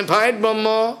 Personified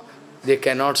Brahma, they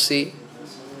cannot see.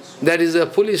 That is a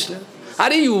foolishness.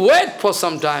 Are you wait for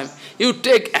some time, you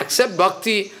accept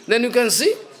bhakti, then you can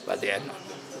see, but they are not.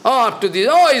 Oh, up to this,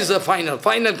 is the final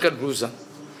conclusion.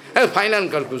 Final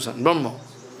conclusion, Brahma.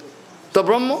 So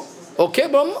Brahma, okay,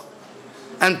 Brahma.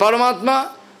 And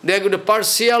Paramatma, they are going to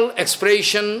partial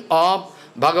expression of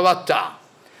Bhagavata.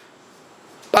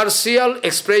 Partial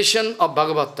expression of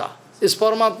Bhagavata is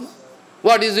Paramatma.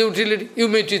 What is the utility? You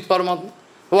meet with Paramatma.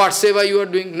 What seva you are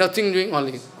doing? Nothing doing,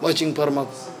 only watching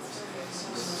Paramatma.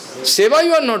 Seva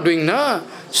you are not doing, na?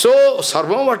 So,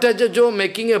 Sarvam Vatajajo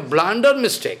making a blunder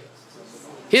mistake.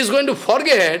 He is going to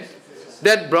forget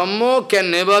that Brahma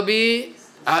can never be,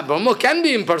 Brahma can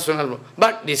be impersonal,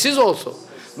 but this is also.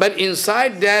 But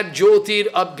inside that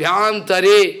Jyotir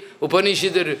Abhyantare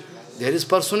Upanishad, there is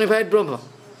personified Brahma.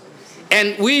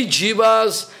 And we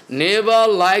jivas never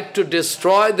like to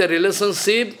destroy the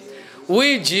relationship.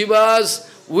 We jivas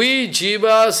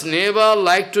never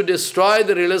like to destroy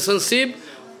the relationship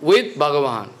with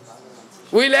Bhagavan.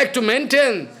 We like to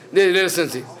maintain the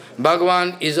relationship.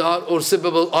 Bhagavan is our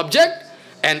worshipable object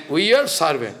and we are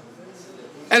servant.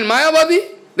 And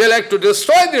Mayavadi, they like to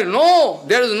destroy it. No,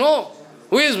 there is no.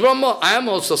 Who is Brahma? I am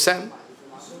also Sam.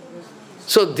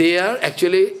 So they are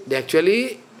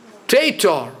actually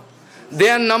traitor. They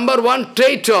are number one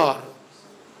traitor.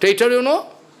 Traitor, you know?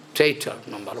 Traitor,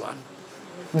 number one.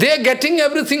 They are getting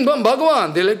everything from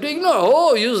Bhagavan. They like to ignore.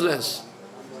 Oh, useless.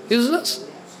 Useless.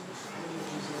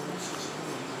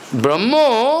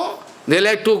 Brahma, they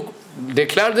like to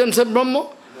declare themselves Brahma.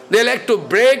 They like to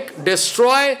break,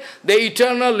 destroy the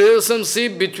eternal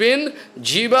relationship between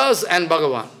Jivas and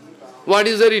Bhagavan. What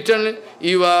is the eternal?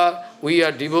 We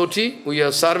are devotee, we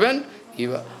are servant,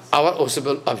 you are our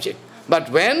worshipable object. But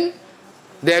when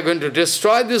they are going to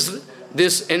destroy this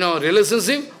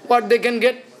relationship, what they can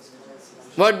get?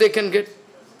 What they can get?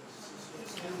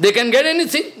 They can get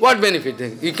anything. What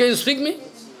benefit? You can speak me?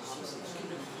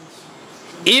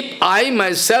 If I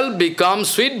myself become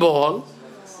sweet ball,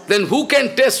 then who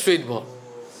can taste sweet ball?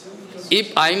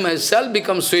 If I myself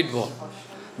become sweet ball,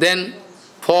 then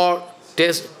to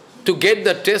get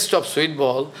the taste of sweet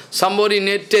ball, somebody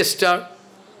need tester.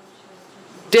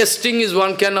 Testing is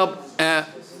one kind of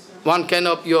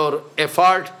your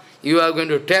effort. You are going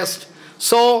to test.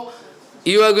 So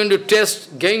you are going to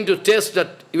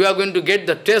you are going to get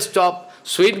the taste of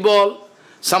sweet ball.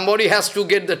 Somebody has to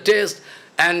get the taste,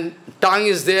 and tongue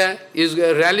is there, is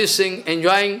relishing,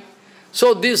 enjoying.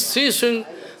 So these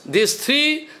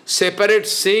three separate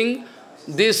things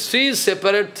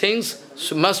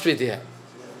must be there.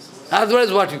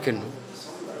 Otherwise, what you can do?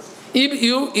 If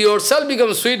you yourself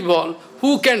become sweet ball,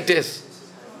 who can taste?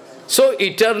 So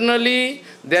eternally,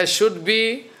 there should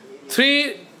be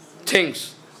three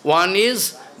things. One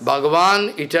is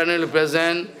Bhagavan, eternally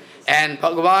present, and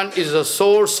Bhagavan is the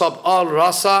source of all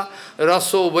rasa,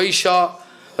 raso vaisha,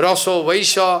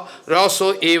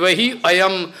 raso evahi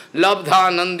ayam labdha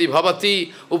nandi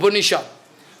bhavati Upanishad.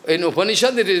 In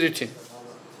Upanishad it is written,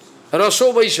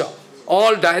 raso vaisha,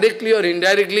 all directly or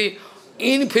indirectly,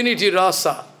 infinity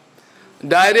rasa.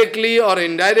 Directly or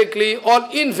indirectly, all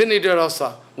infinity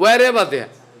rasa, wherever they are,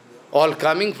 all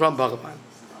coming from Bhagavan.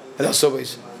 Raso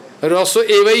vaisha. Raso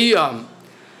evahiyam.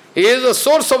 He is the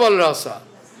source of all rasa.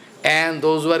 And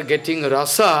those who are getting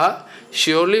rasa,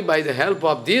 surely by the help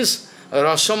of this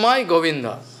Rasamai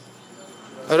Govinda.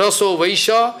 Raso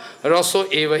Vaisha, Raso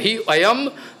Evahi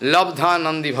Ayam Labdha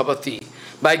Nandi Bhavati.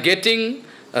 By getting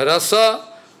rasa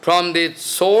from the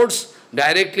source,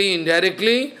 directly,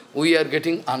 indirectly, we are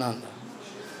getting ananda.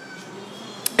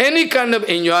 Any kind of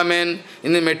enjoyment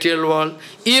in the material world,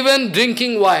 even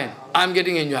drinking wine, I am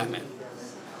getting enjoyment.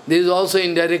 This is also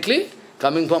indirectly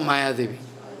coming from Maya Devi.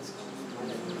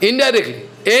 Indirectly,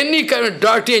 any kind of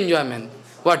dirty enjoyment,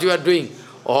 what you are doing,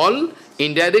 all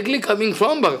indirectly coming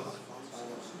from Bhagavan.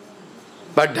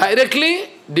 But directly,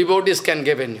 devotees can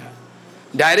get enjoy.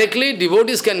 Directly,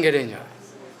 devotees can get enjoy.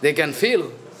 They can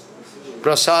feel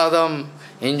prasadam,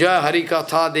 enjoy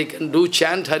Harikatha, they can do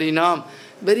chant Harinam.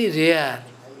 Very rare.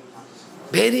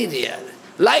 Very rare.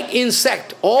 Like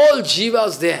insect, all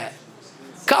jivas there.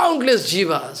 Countless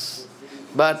jivas.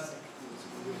 But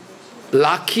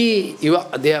lucky,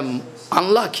 they are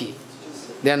unlucky.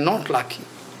 They are not lucky.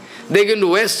 They can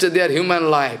waste their human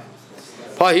life.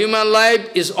 For human life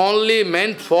is only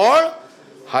meant for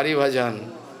Hari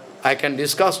Bhajan. I can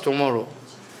discuss tomorrow.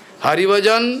 Hari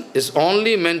Bhajan is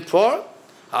only meant for,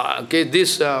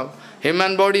 this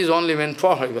human body is only meant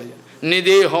for Hari Bhajan.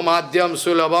 Nideho madhyam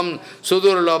sulabam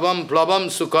sudurlabam plabam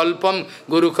sukalpam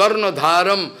gurukarna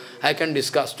dharam. I can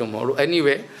discuss tomorrow.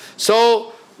 Anyway,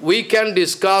 so we can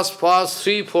discuss first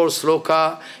 3-4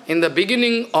 sloka in the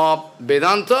beginning of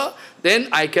Vedanta. Then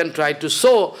I can try to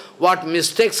show what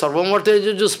mistake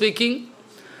Sarvamataji is speaking.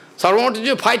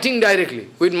 Sarvamataji fighting directly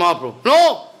with Mahaprabhu.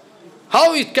 No!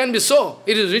 How it can be so?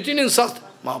 It is written in Shastra.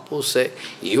 Mahaprabhu say,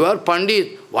 you are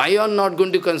Pandit, why you are not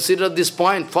going to consider this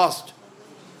point first?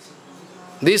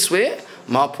 This way,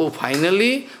 Mahaprabhu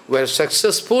finally were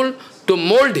successful to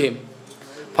mold him.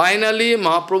 Finally,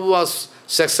 Mahaprabhu was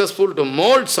successful to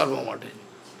mold Sarvamataji.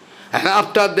 And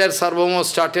after that, Sarvamataji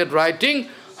started writing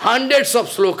hundreds of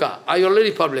sloka. I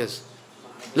already published.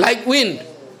 Like wind.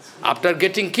 After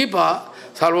getting Kippa,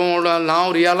 Sarvamataji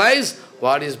now realized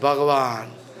what is Bhagavan.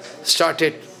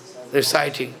 Started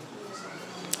reciting.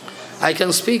 I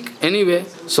can speak anyway.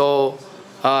 So,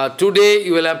 today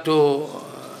you will have to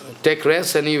take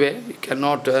rest anyway. You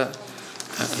cannot,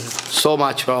 so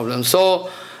much problem. So,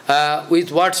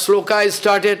 with what sloka I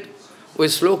started?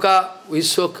 With sloka, we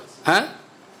took,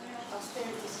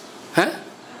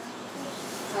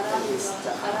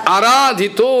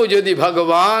 Aradhito jadi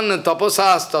Bhagavan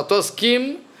tapasas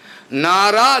tatoskim,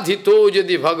 naradhito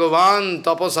jadi Bhagavan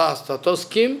tapasas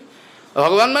tatoskim.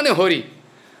 Bhagavan mane Hari.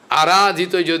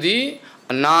 Aradhito jadi,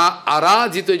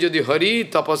 aradhito jadi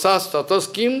Hari tapasas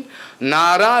tatoskim,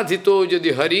 naradhito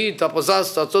jadi Hari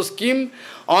tapasas tatoskim,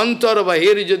 antar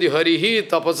bahir jadi Harihi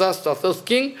tapasas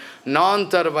tatoskim,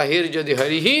 nantar bahir jadi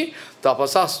Harihi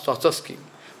tapasas tatoskim.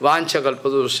 Vancha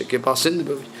kalpadurusya ke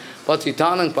pasindu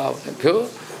patitanang pavanebhyo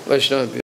Vaishnavabhyo.